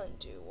often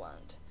do you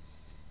want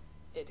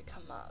it to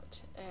come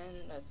out?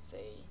 And let's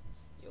say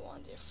you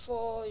want it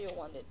 4, you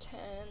want it 10.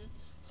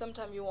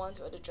 Sometimes you want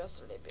to adjust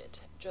a little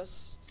bit,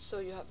 just so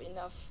you have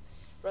enough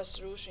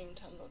resolution in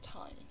terms of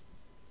time.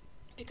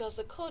 Because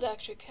the code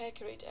actually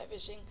calculates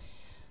everything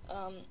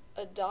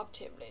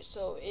adaptively,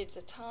 so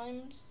its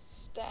time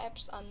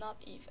steps are not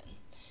even.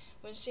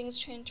 When things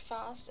change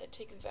fast, it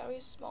takes very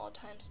small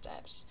time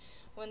steps.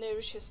 When they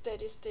reach a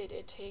steady state,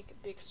 it takes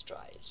big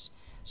strides.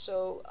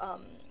 So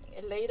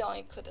later on,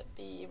 it could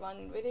be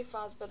running really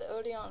fast, but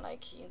early on,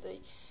 like in the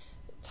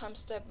time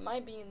step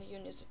might be in the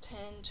units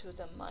 10 to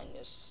the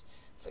minus,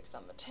 for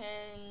example,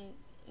 10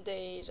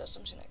 days or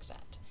something like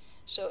that.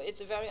 So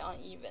it's very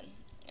uneven,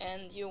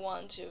 and you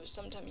want to,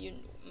 sometimes you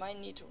might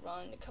need to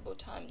run a couple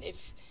times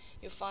if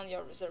you find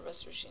your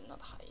resolution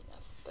not high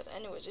enough. But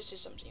anyway, this is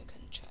something you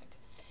can check.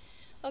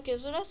 Okay,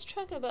 so let's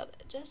go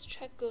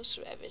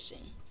through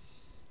everything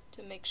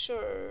to make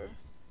sure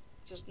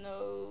there's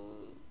no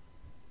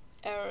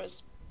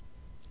errors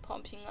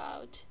pumping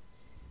out.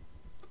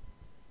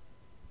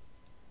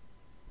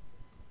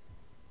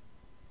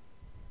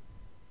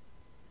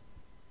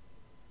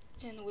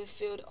 And we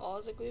filled all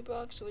the gray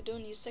box. We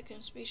don't need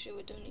second species,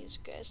 we don't need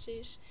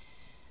gases.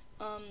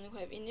 We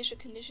have initial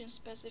condition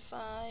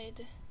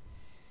specified,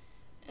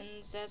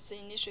 and that's the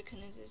initial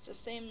condition, it's the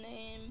same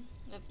name.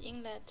 We have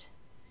inlet,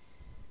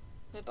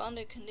 we have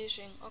boundary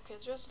condition. Okay,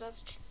 just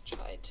let's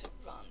try to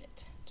run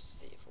it to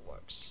see if it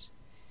works.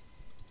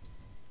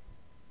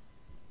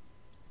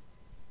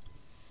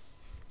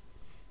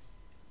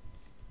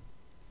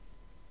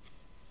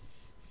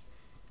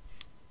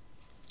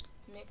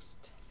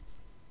 Mixed2D.in.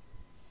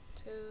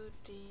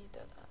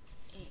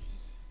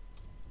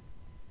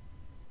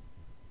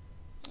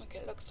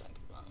 Okay, looks like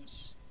it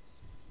runs.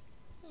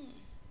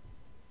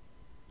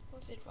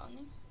 Was it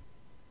running?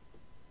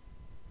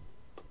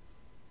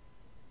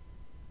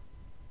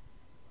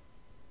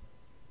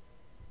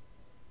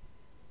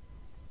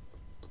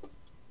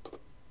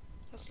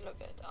 Let's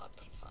look at the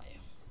output file.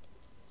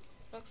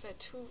 Looks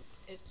like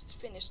it's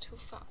finished too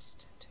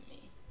fast to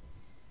me.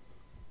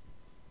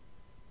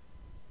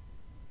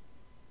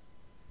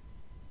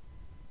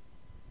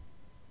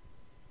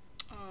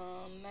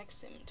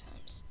 Maximum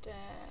time step,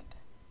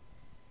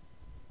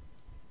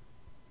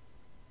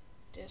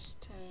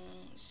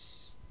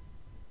 distance,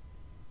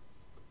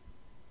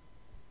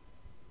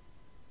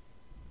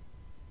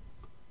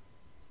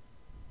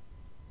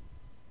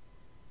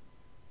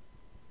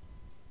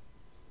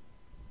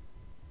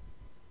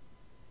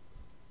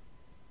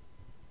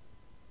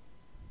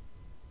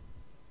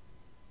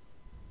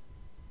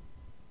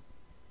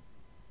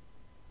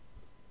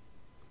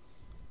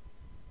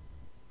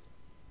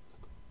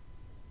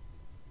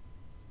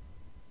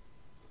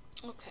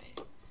 okay.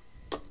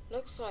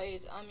 Looks like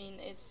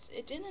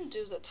it didn't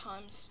do the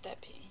time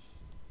stepping.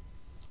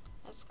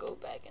 Let's go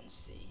back and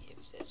see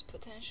if there's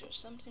potential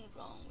something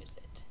wrong with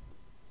it.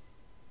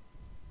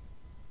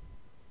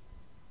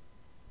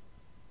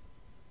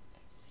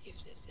 Let's see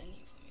if there's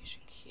any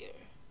information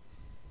here.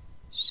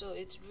 So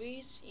it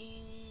reads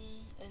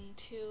in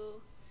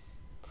until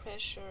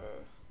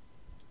pressure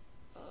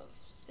of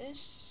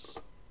this.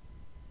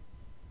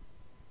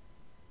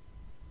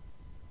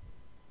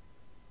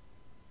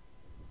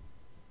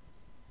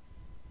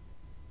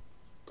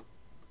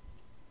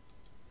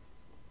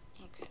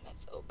 Okay,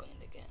 let's open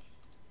it again.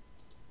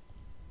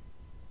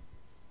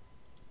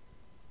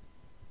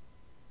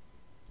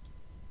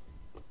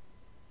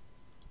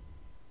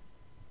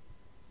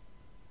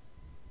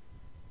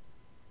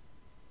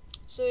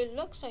 So it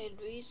looks like it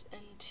reads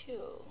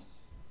until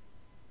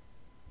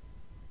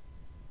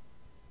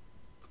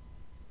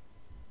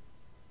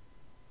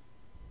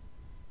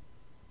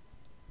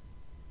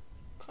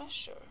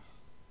pressure.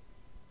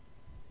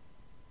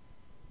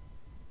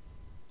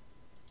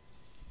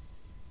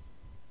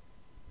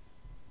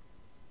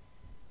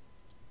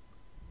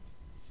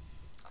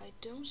 I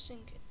don't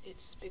think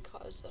it's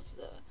because of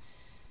the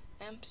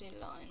empty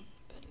line,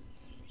 but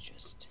let me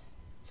just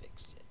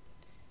fix it.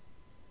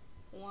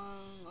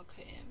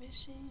 Okay,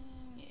 everything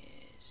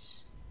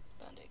is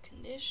boundary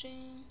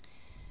condition,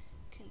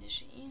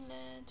 condition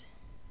inlet,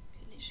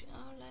 condition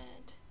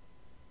outlet.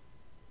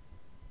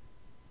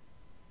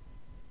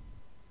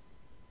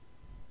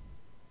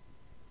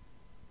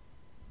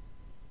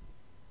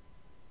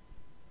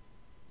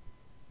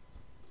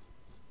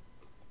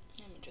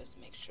 Let me just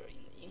make sure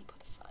in the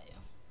input file.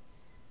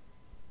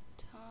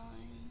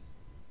 Time.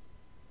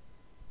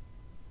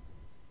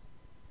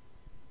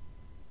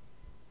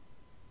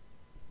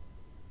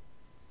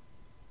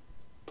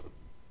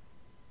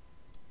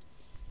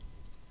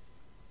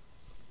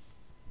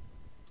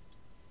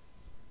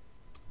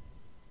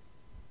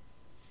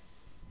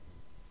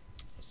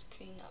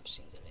 clean up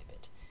things a little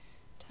bit.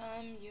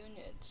 Time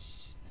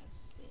units, let's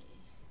see.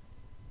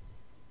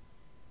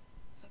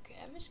 Okay,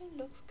 everything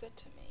looks good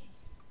to me.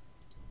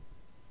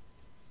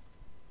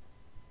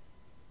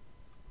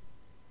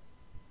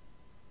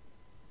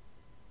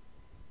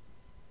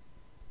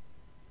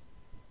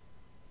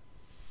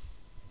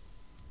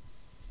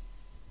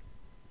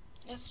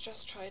 Let's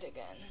just try it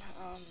again.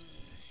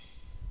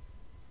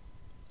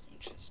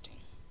 Interesting.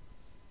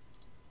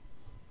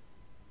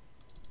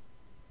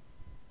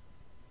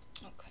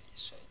 Okay,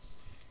 so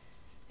it's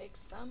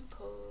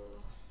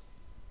example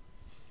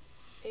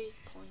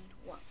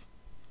 8.1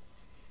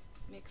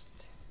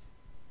 mixed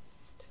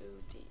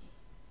 2D.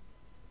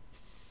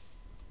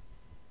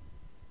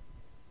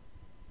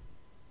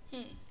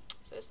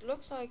 So it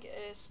looks like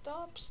it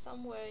stops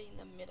somewhere in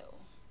the middle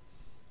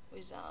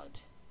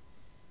without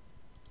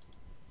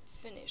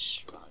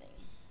finish running.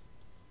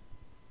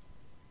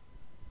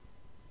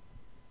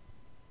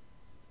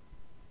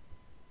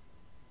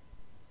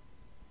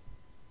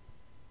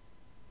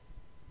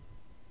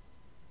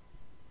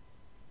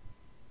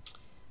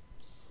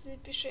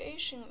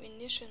 Speciation of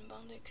initial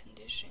boundary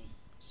condition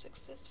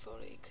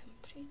successfully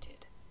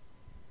completed.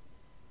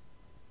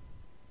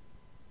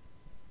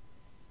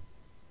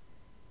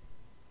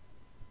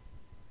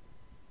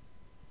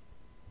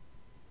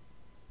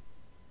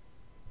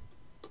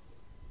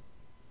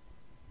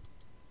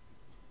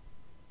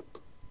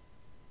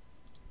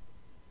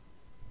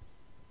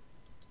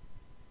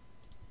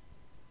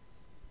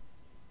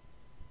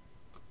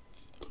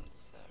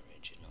 That's the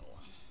original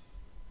one.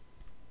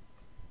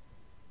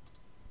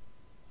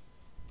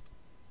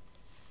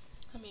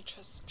 Let me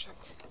just check.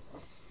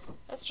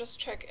 Let's just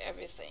check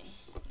everything.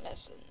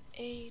 Lesson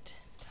 8,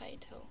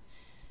 title,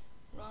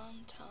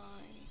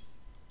 runtime.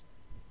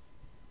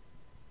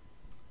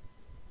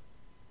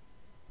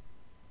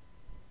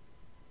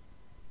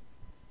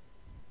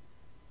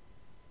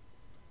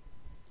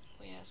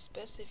 We are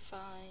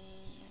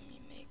specifying, let me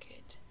make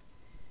it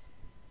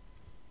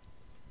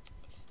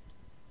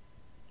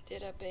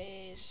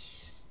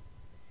database,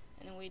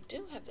 and we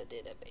do have the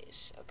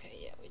database. Okay,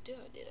 yeah, we do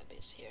have a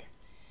database here.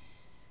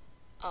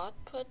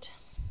 Output,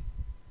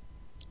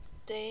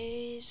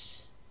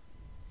 days,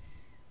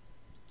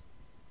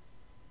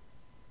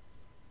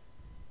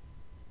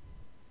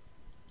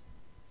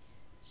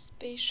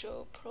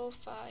 spatial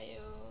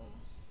profile,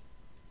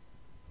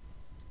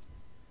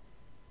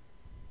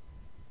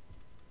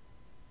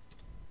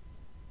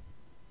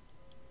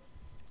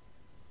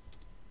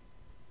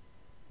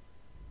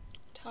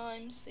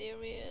 time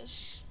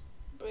series,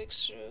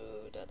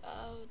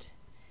 breakthrough.out,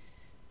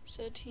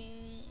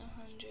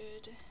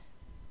 1300,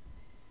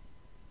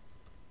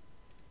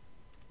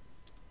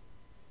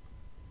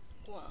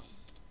 1.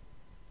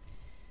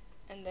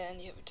 And then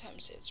you have time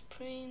series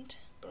print,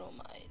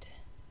 bromide,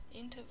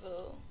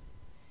 interval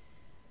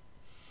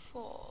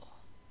 4.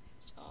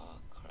 It's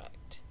all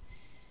correct.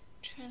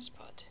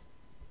 Transport,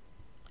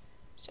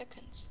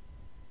 seconds,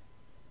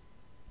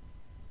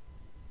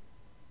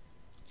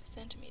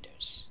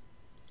 centimeters.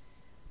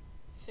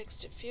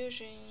 Fixed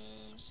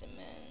diffusion,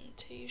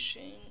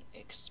 cementation,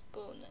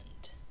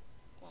 exponent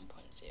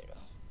 1.0.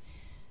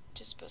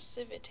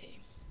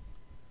 Dispersivity,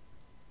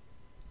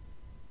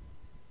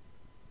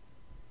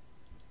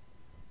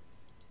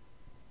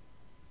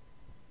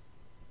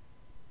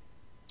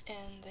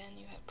 and then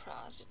you have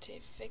porosity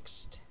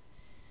fixed,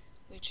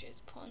 which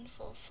is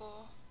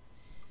 0.44.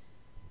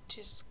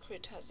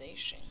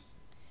 Discretization,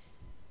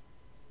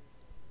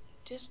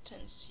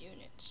 distance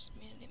units,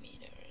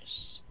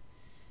 millimeters,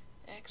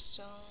 X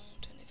zone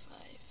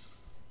 25,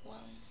 1.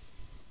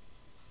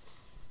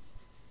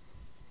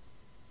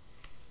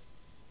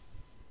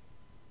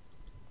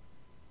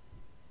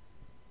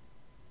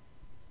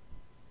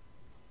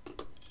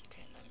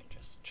 Okay, let me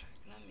just check.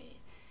 Let me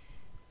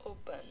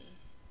open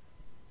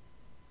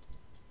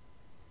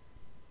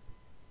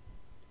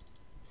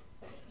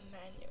the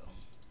manual.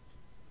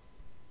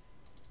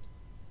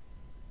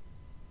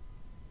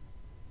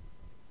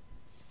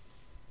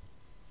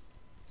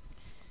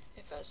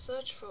 If I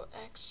search for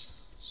X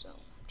zone,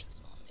 I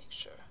just want to make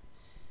sure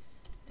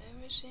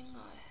everything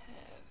I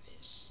have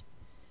is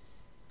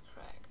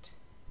correct.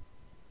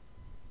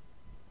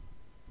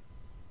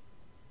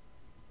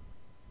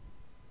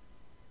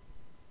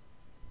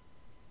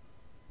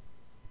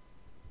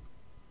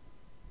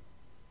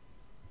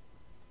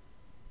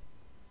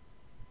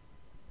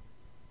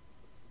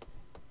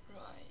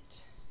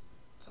 Right,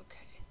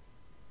 okay.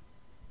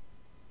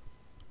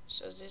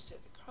 So this is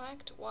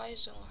correct. Y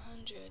zone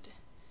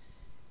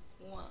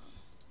 101.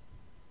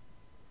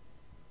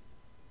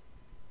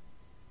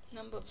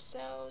 Number of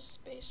cells,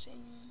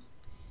 spacing.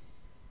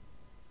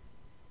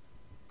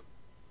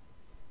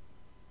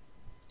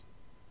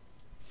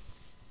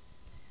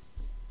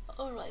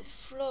 Alright,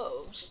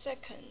 flow,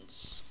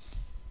 seconds,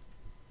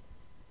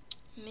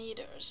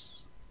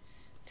 meters.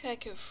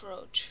 Calculate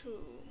flow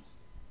true.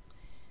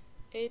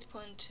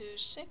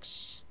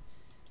 8.26,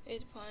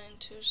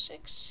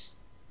 8.26.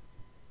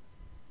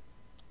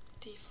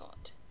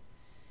 Default.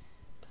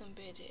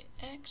 Permitted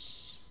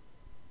X.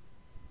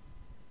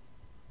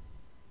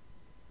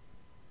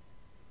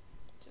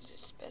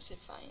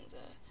 specifying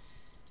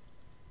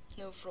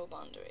the no flow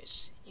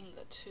boundaries in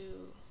the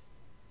two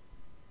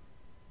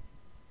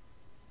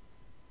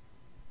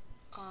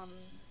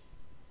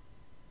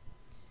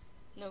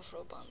no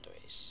flow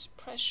boundaries.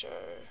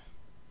 Pressure,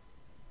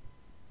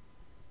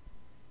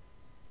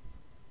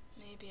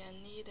 maybe I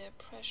need a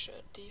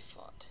pressure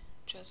default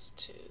just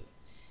to,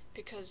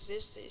 because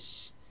this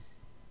is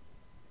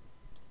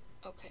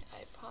okay.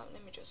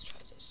 Let me just try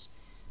this.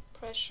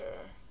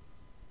 Pressure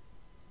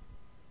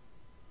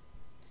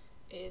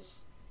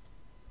is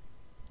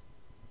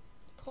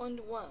 0.1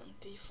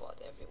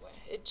 default everywhere.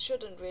 It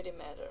shouldn't really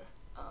matter.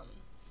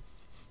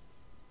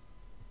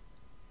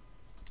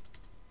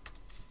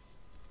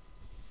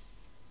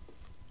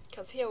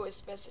 Because here we're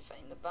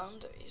specifying the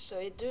boundary, so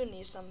it do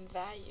need some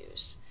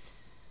values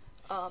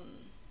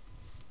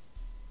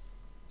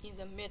in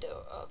the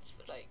middle of,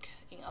 like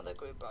in other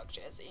group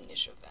objects, as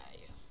initial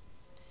value.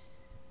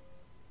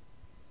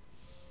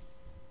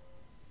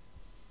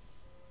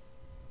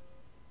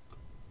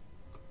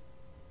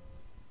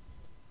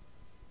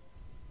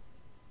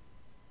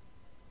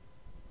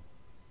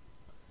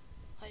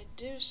 I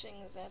do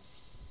think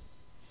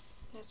that's,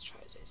 let's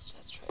try this.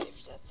 Let's try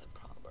if that's a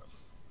problem.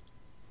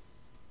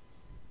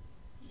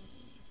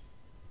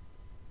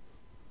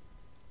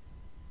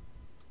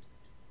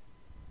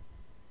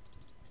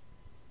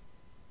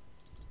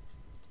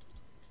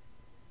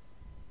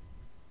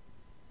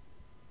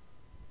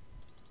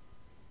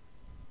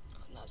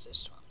 Oh, not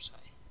this one,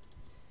 sorry.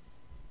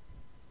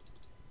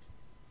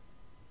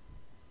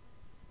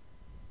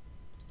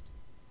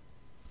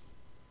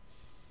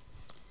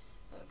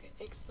 Okay,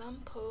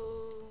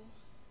 example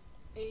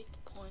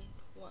 8.1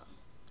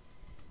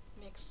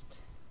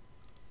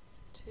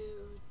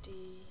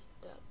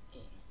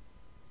 Mixed2D.in.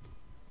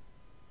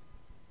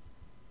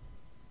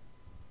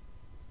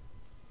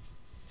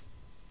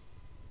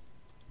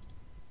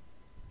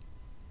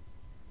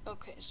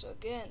 Okay, so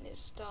again it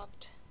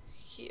stopped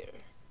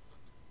here.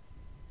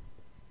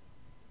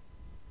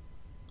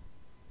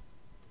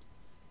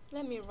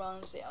 Let me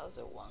run the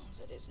other one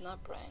that is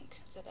not blank,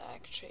 that I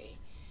actually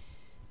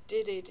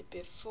did it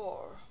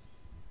before.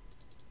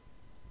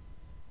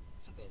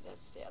 Okay,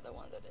 that's the other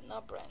one that is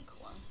not blank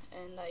one,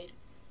 and I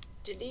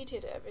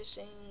deleted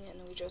everything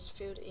and we just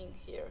filled in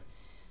here.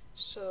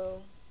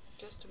 So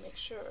just to make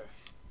sure,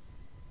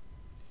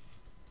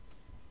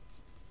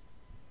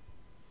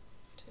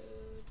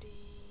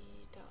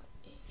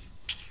 2D.in,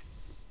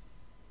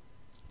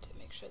 to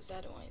make sure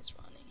that one is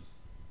running.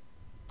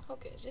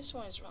 Okay, this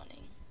one is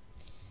running.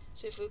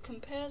 So if we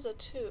compare the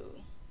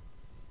two,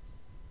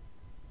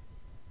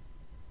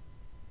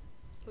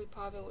 we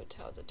probably will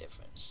tell the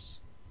difference.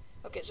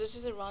 Okay, so this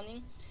is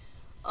running.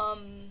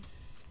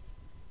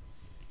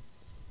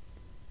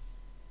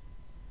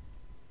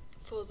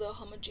 For the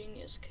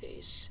homogeneous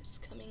case, it's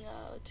coming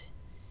out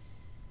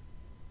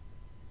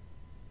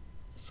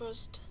the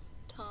first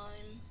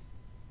time.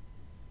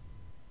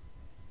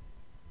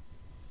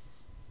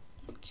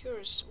 I'm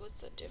curious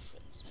what's the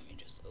difference. Let me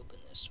just open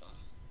this one.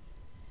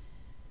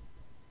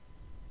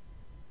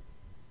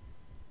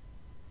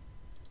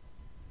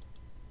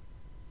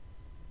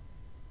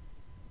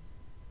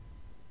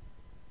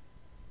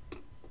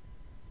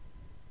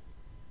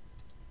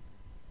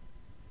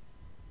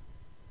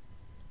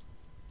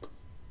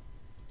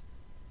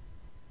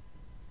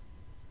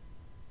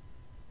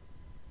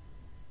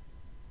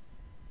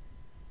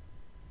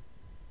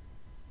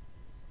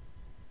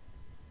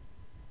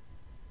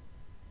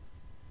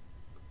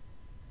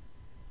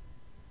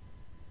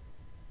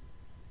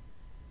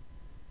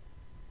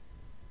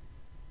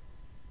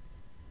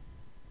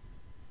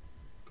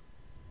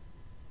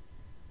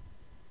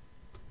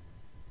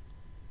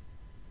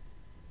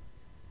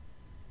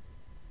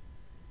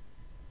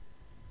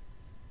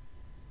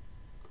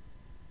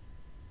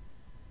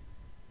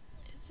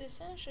 It's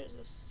essentially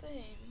the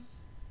same.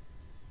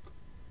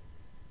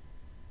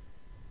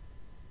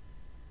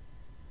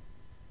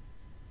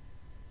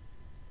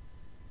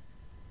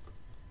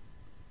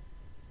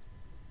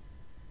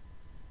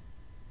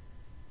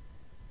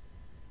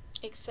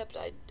 Except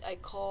I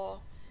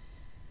call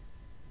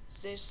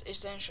this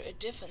essentially a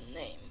different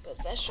name, but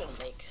that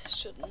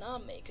should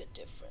not make a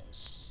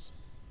difference.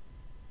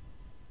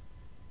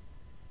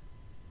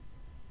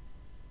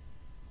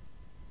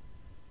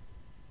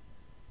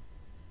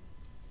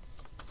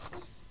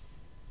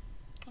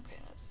 Okay,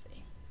 let's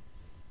see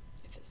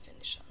if it's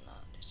finished or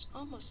not. It's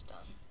almost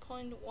done.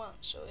 0.1,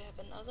 so we have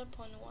another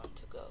 0.1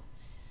 to go.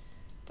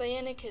 But in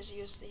any case,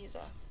 you see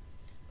that.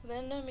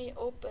 Then let me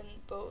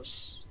open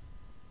both.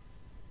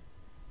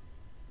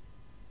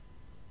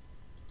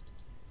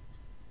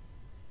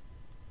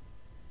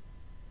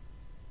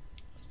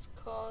 Let's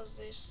call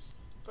this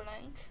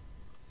blank,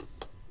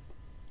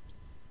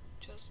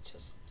 just to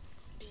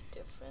be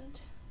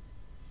different.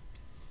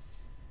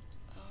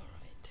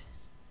 Alright.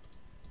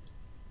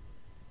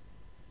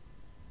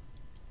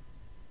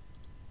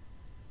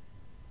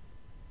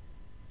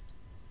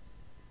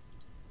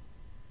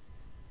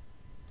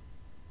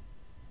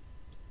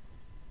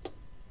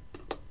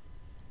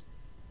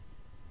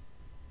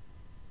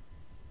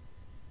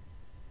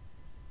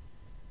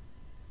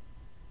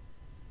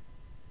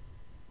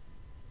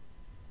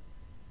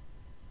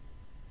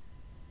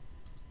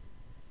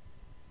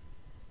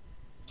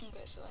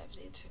 Okay, so I have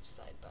these two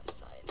side by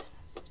side.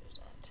 Let's do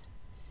that.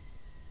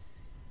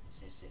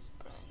 This is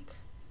blank.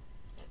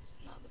 That's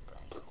not the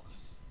blank one.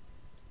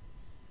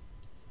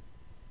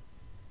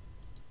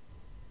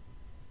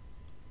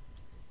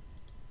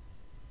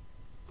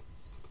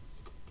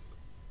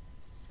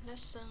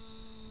 Lesson.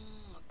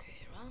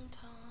 Okay,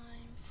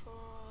 runtime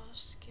for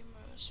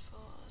skimmers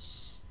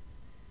force.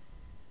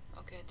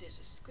 Okay, I did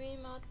a screen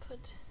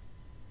output.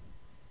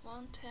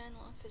 110,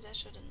 150. That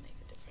shouldn't make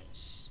a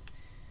difference.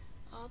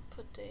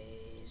 Output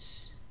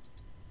days.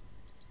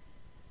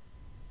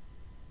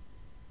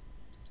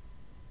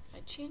 I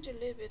changed a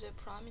little bit of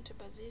parameter,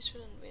 but this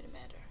shouldn't really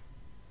matter.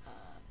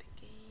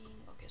 Begin.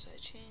 Okay, so I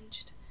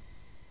changed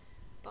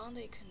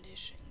boundary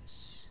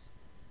conditions.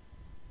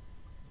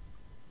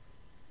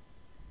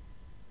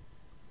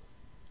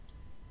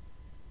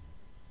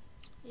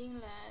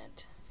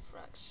 Inlet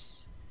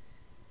flux.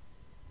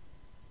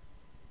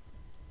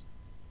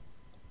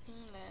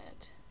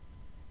 Inlet.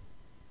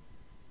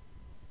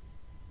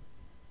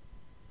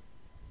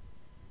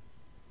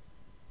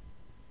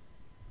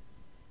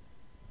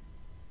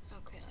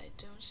 Okay, I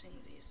don't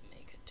think these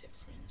make a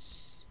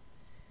difference.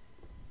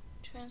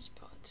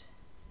 Transport.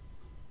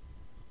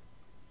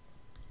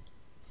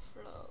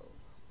 Flow.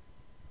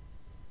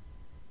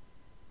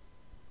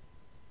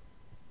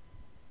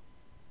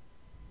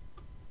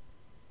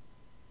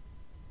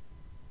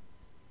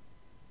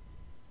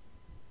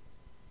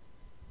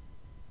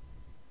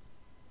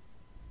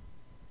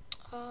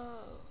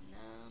 Oh,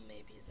 now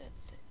maybe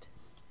that's it.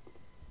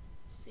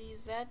 See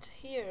that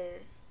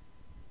here,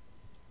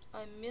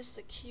 I missed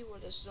the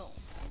keyword zone.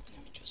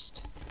 Let me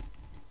just,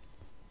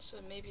 so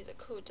maybe the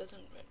code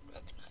doesn't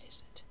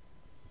recognize it.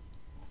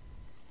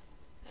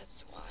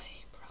 That's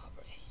why,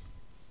 probably.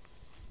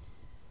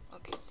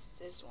 Okay,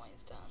 this one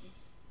is done.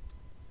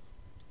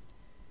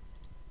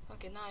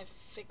 Okay, now I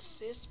fixed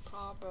this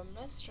problem.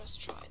 Let's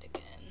just try it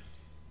again.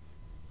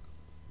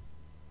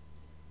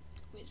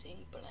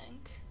 Within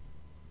blank.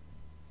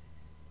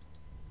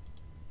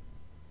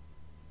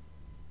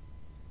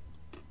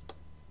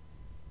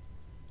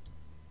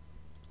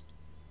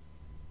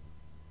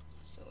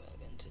 So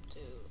we're going to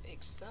do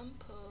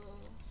example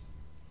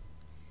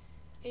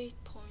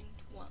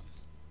 8.1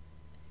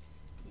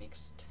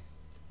 mixed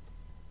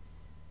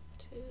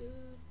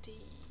 2D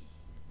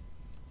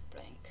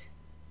blank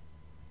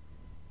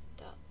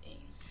dot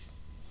in.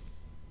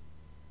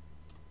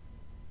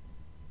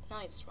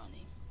 Now it's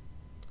running.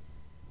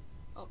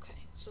 Okay,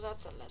 so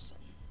that's a lesson.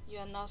 You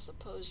are not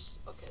supposed,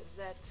 okay,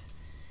 that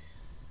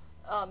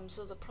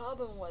so the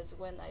problem was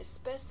when I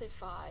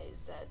specify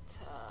that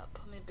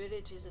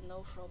permeability is a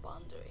no-flow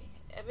boundary.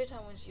 Every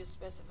time when you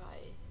specify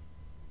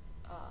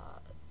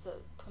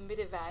the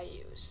permitted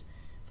values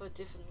for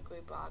different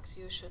grid blocks,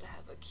 you should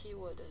have a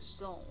keyword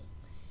zone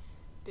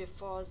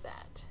before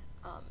that.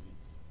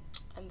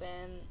 And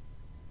then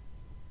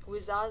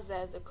without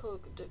that, the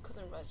code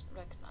couldn't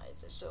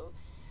recognize it. So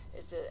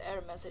it's an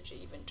error message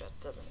even just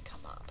doesn't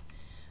come up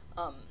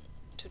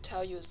to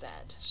tell you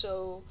that.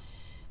 So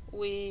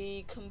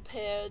we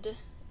compared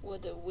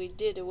what we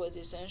did was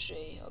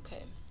essentially,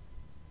 okay,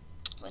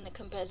 when I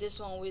compare this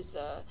one with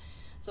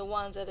the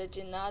ones that I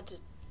did not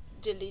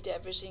delete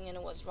everything and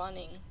it was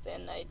running,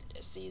 then I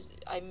see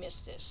I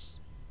missed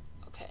this.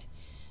 Okay,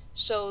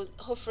 so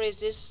hopefully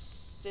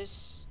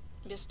this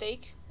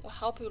mistake will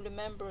help you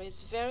remember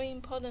it's very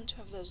important to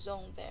have the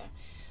zone there.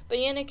 But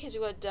in any case,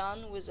 we are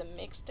done with the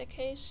mixed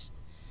case.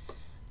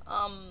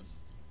 And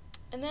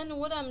then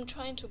what I'm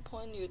trying to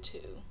point you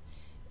to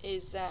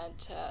is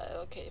that,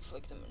 okay, for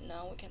example,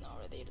 now we can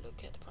already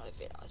look at probably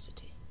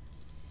velocity.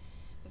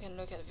 We can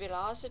look at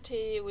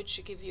velocity,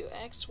 which give you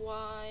x,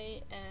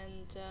 y,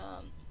 and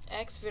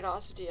x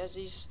velocity as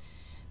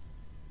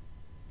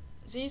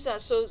these are,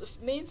 so the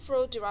main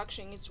flow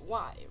direction is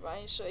y,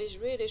 right? So it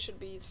really should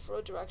be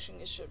flow direction,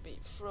 it should be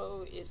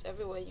flow is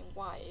everywhere in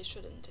y, it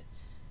shouldn't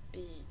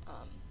be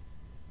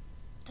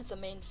it's a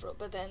main flow.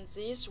 But then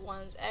these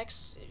ones,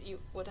 x, you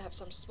would have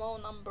some small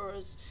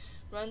numbers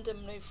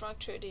randomly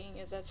fluctuating,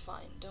 that's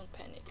fine. Don't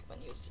panic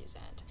when you see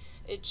that.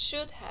 It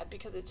should have,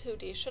 because the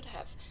 2D should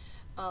have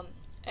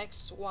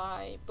x,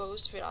 y,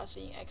 both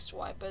velocity and x,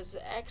 y, but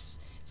the x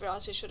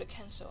velocity should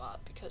cancel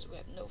out because we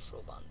have no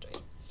flow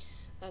boundary.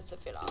 That's the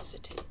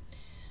velocity.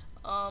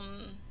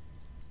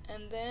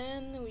 And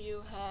then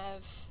you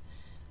have,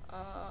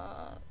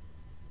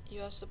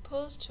 you are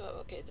supposed to,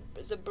 okay,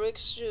 the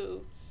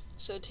breakthrough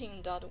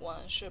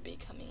 13.1 should be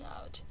coming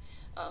out.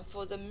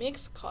 For the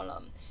mixed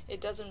column, it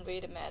doesn't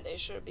really matter. It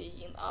should be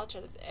in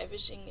outlet.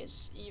 Everything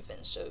is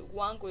even. So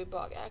one grid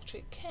block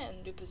actually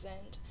can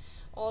represent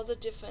all the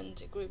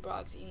different grid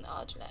blocks in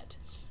outlet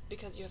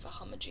because you have a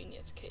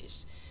homogeneous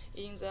case.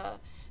 In the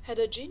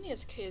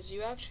heterogeneous case,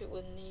 you actually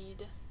would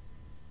need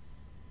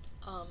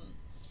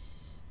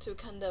to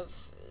kind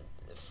of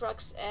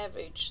flux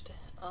averaged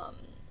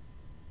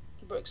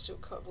breakthrough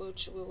curve,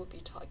 which we will be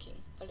talking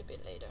a little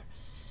bit later.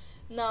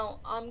 Now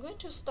I'm going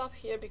to stop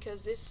here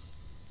because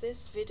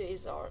this video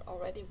is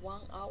already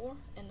 1 hour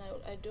and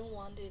I don't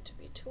want it to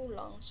be too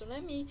long. So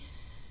let me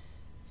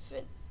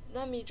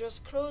let me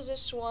just close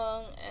this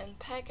one and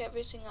pack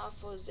everything up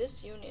for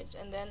this unit,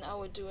 and then I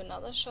will do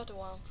another short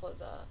one for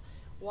the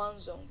one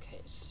zone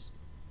case.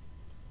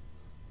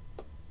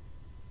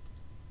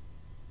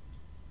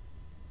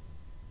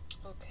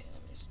 Okay,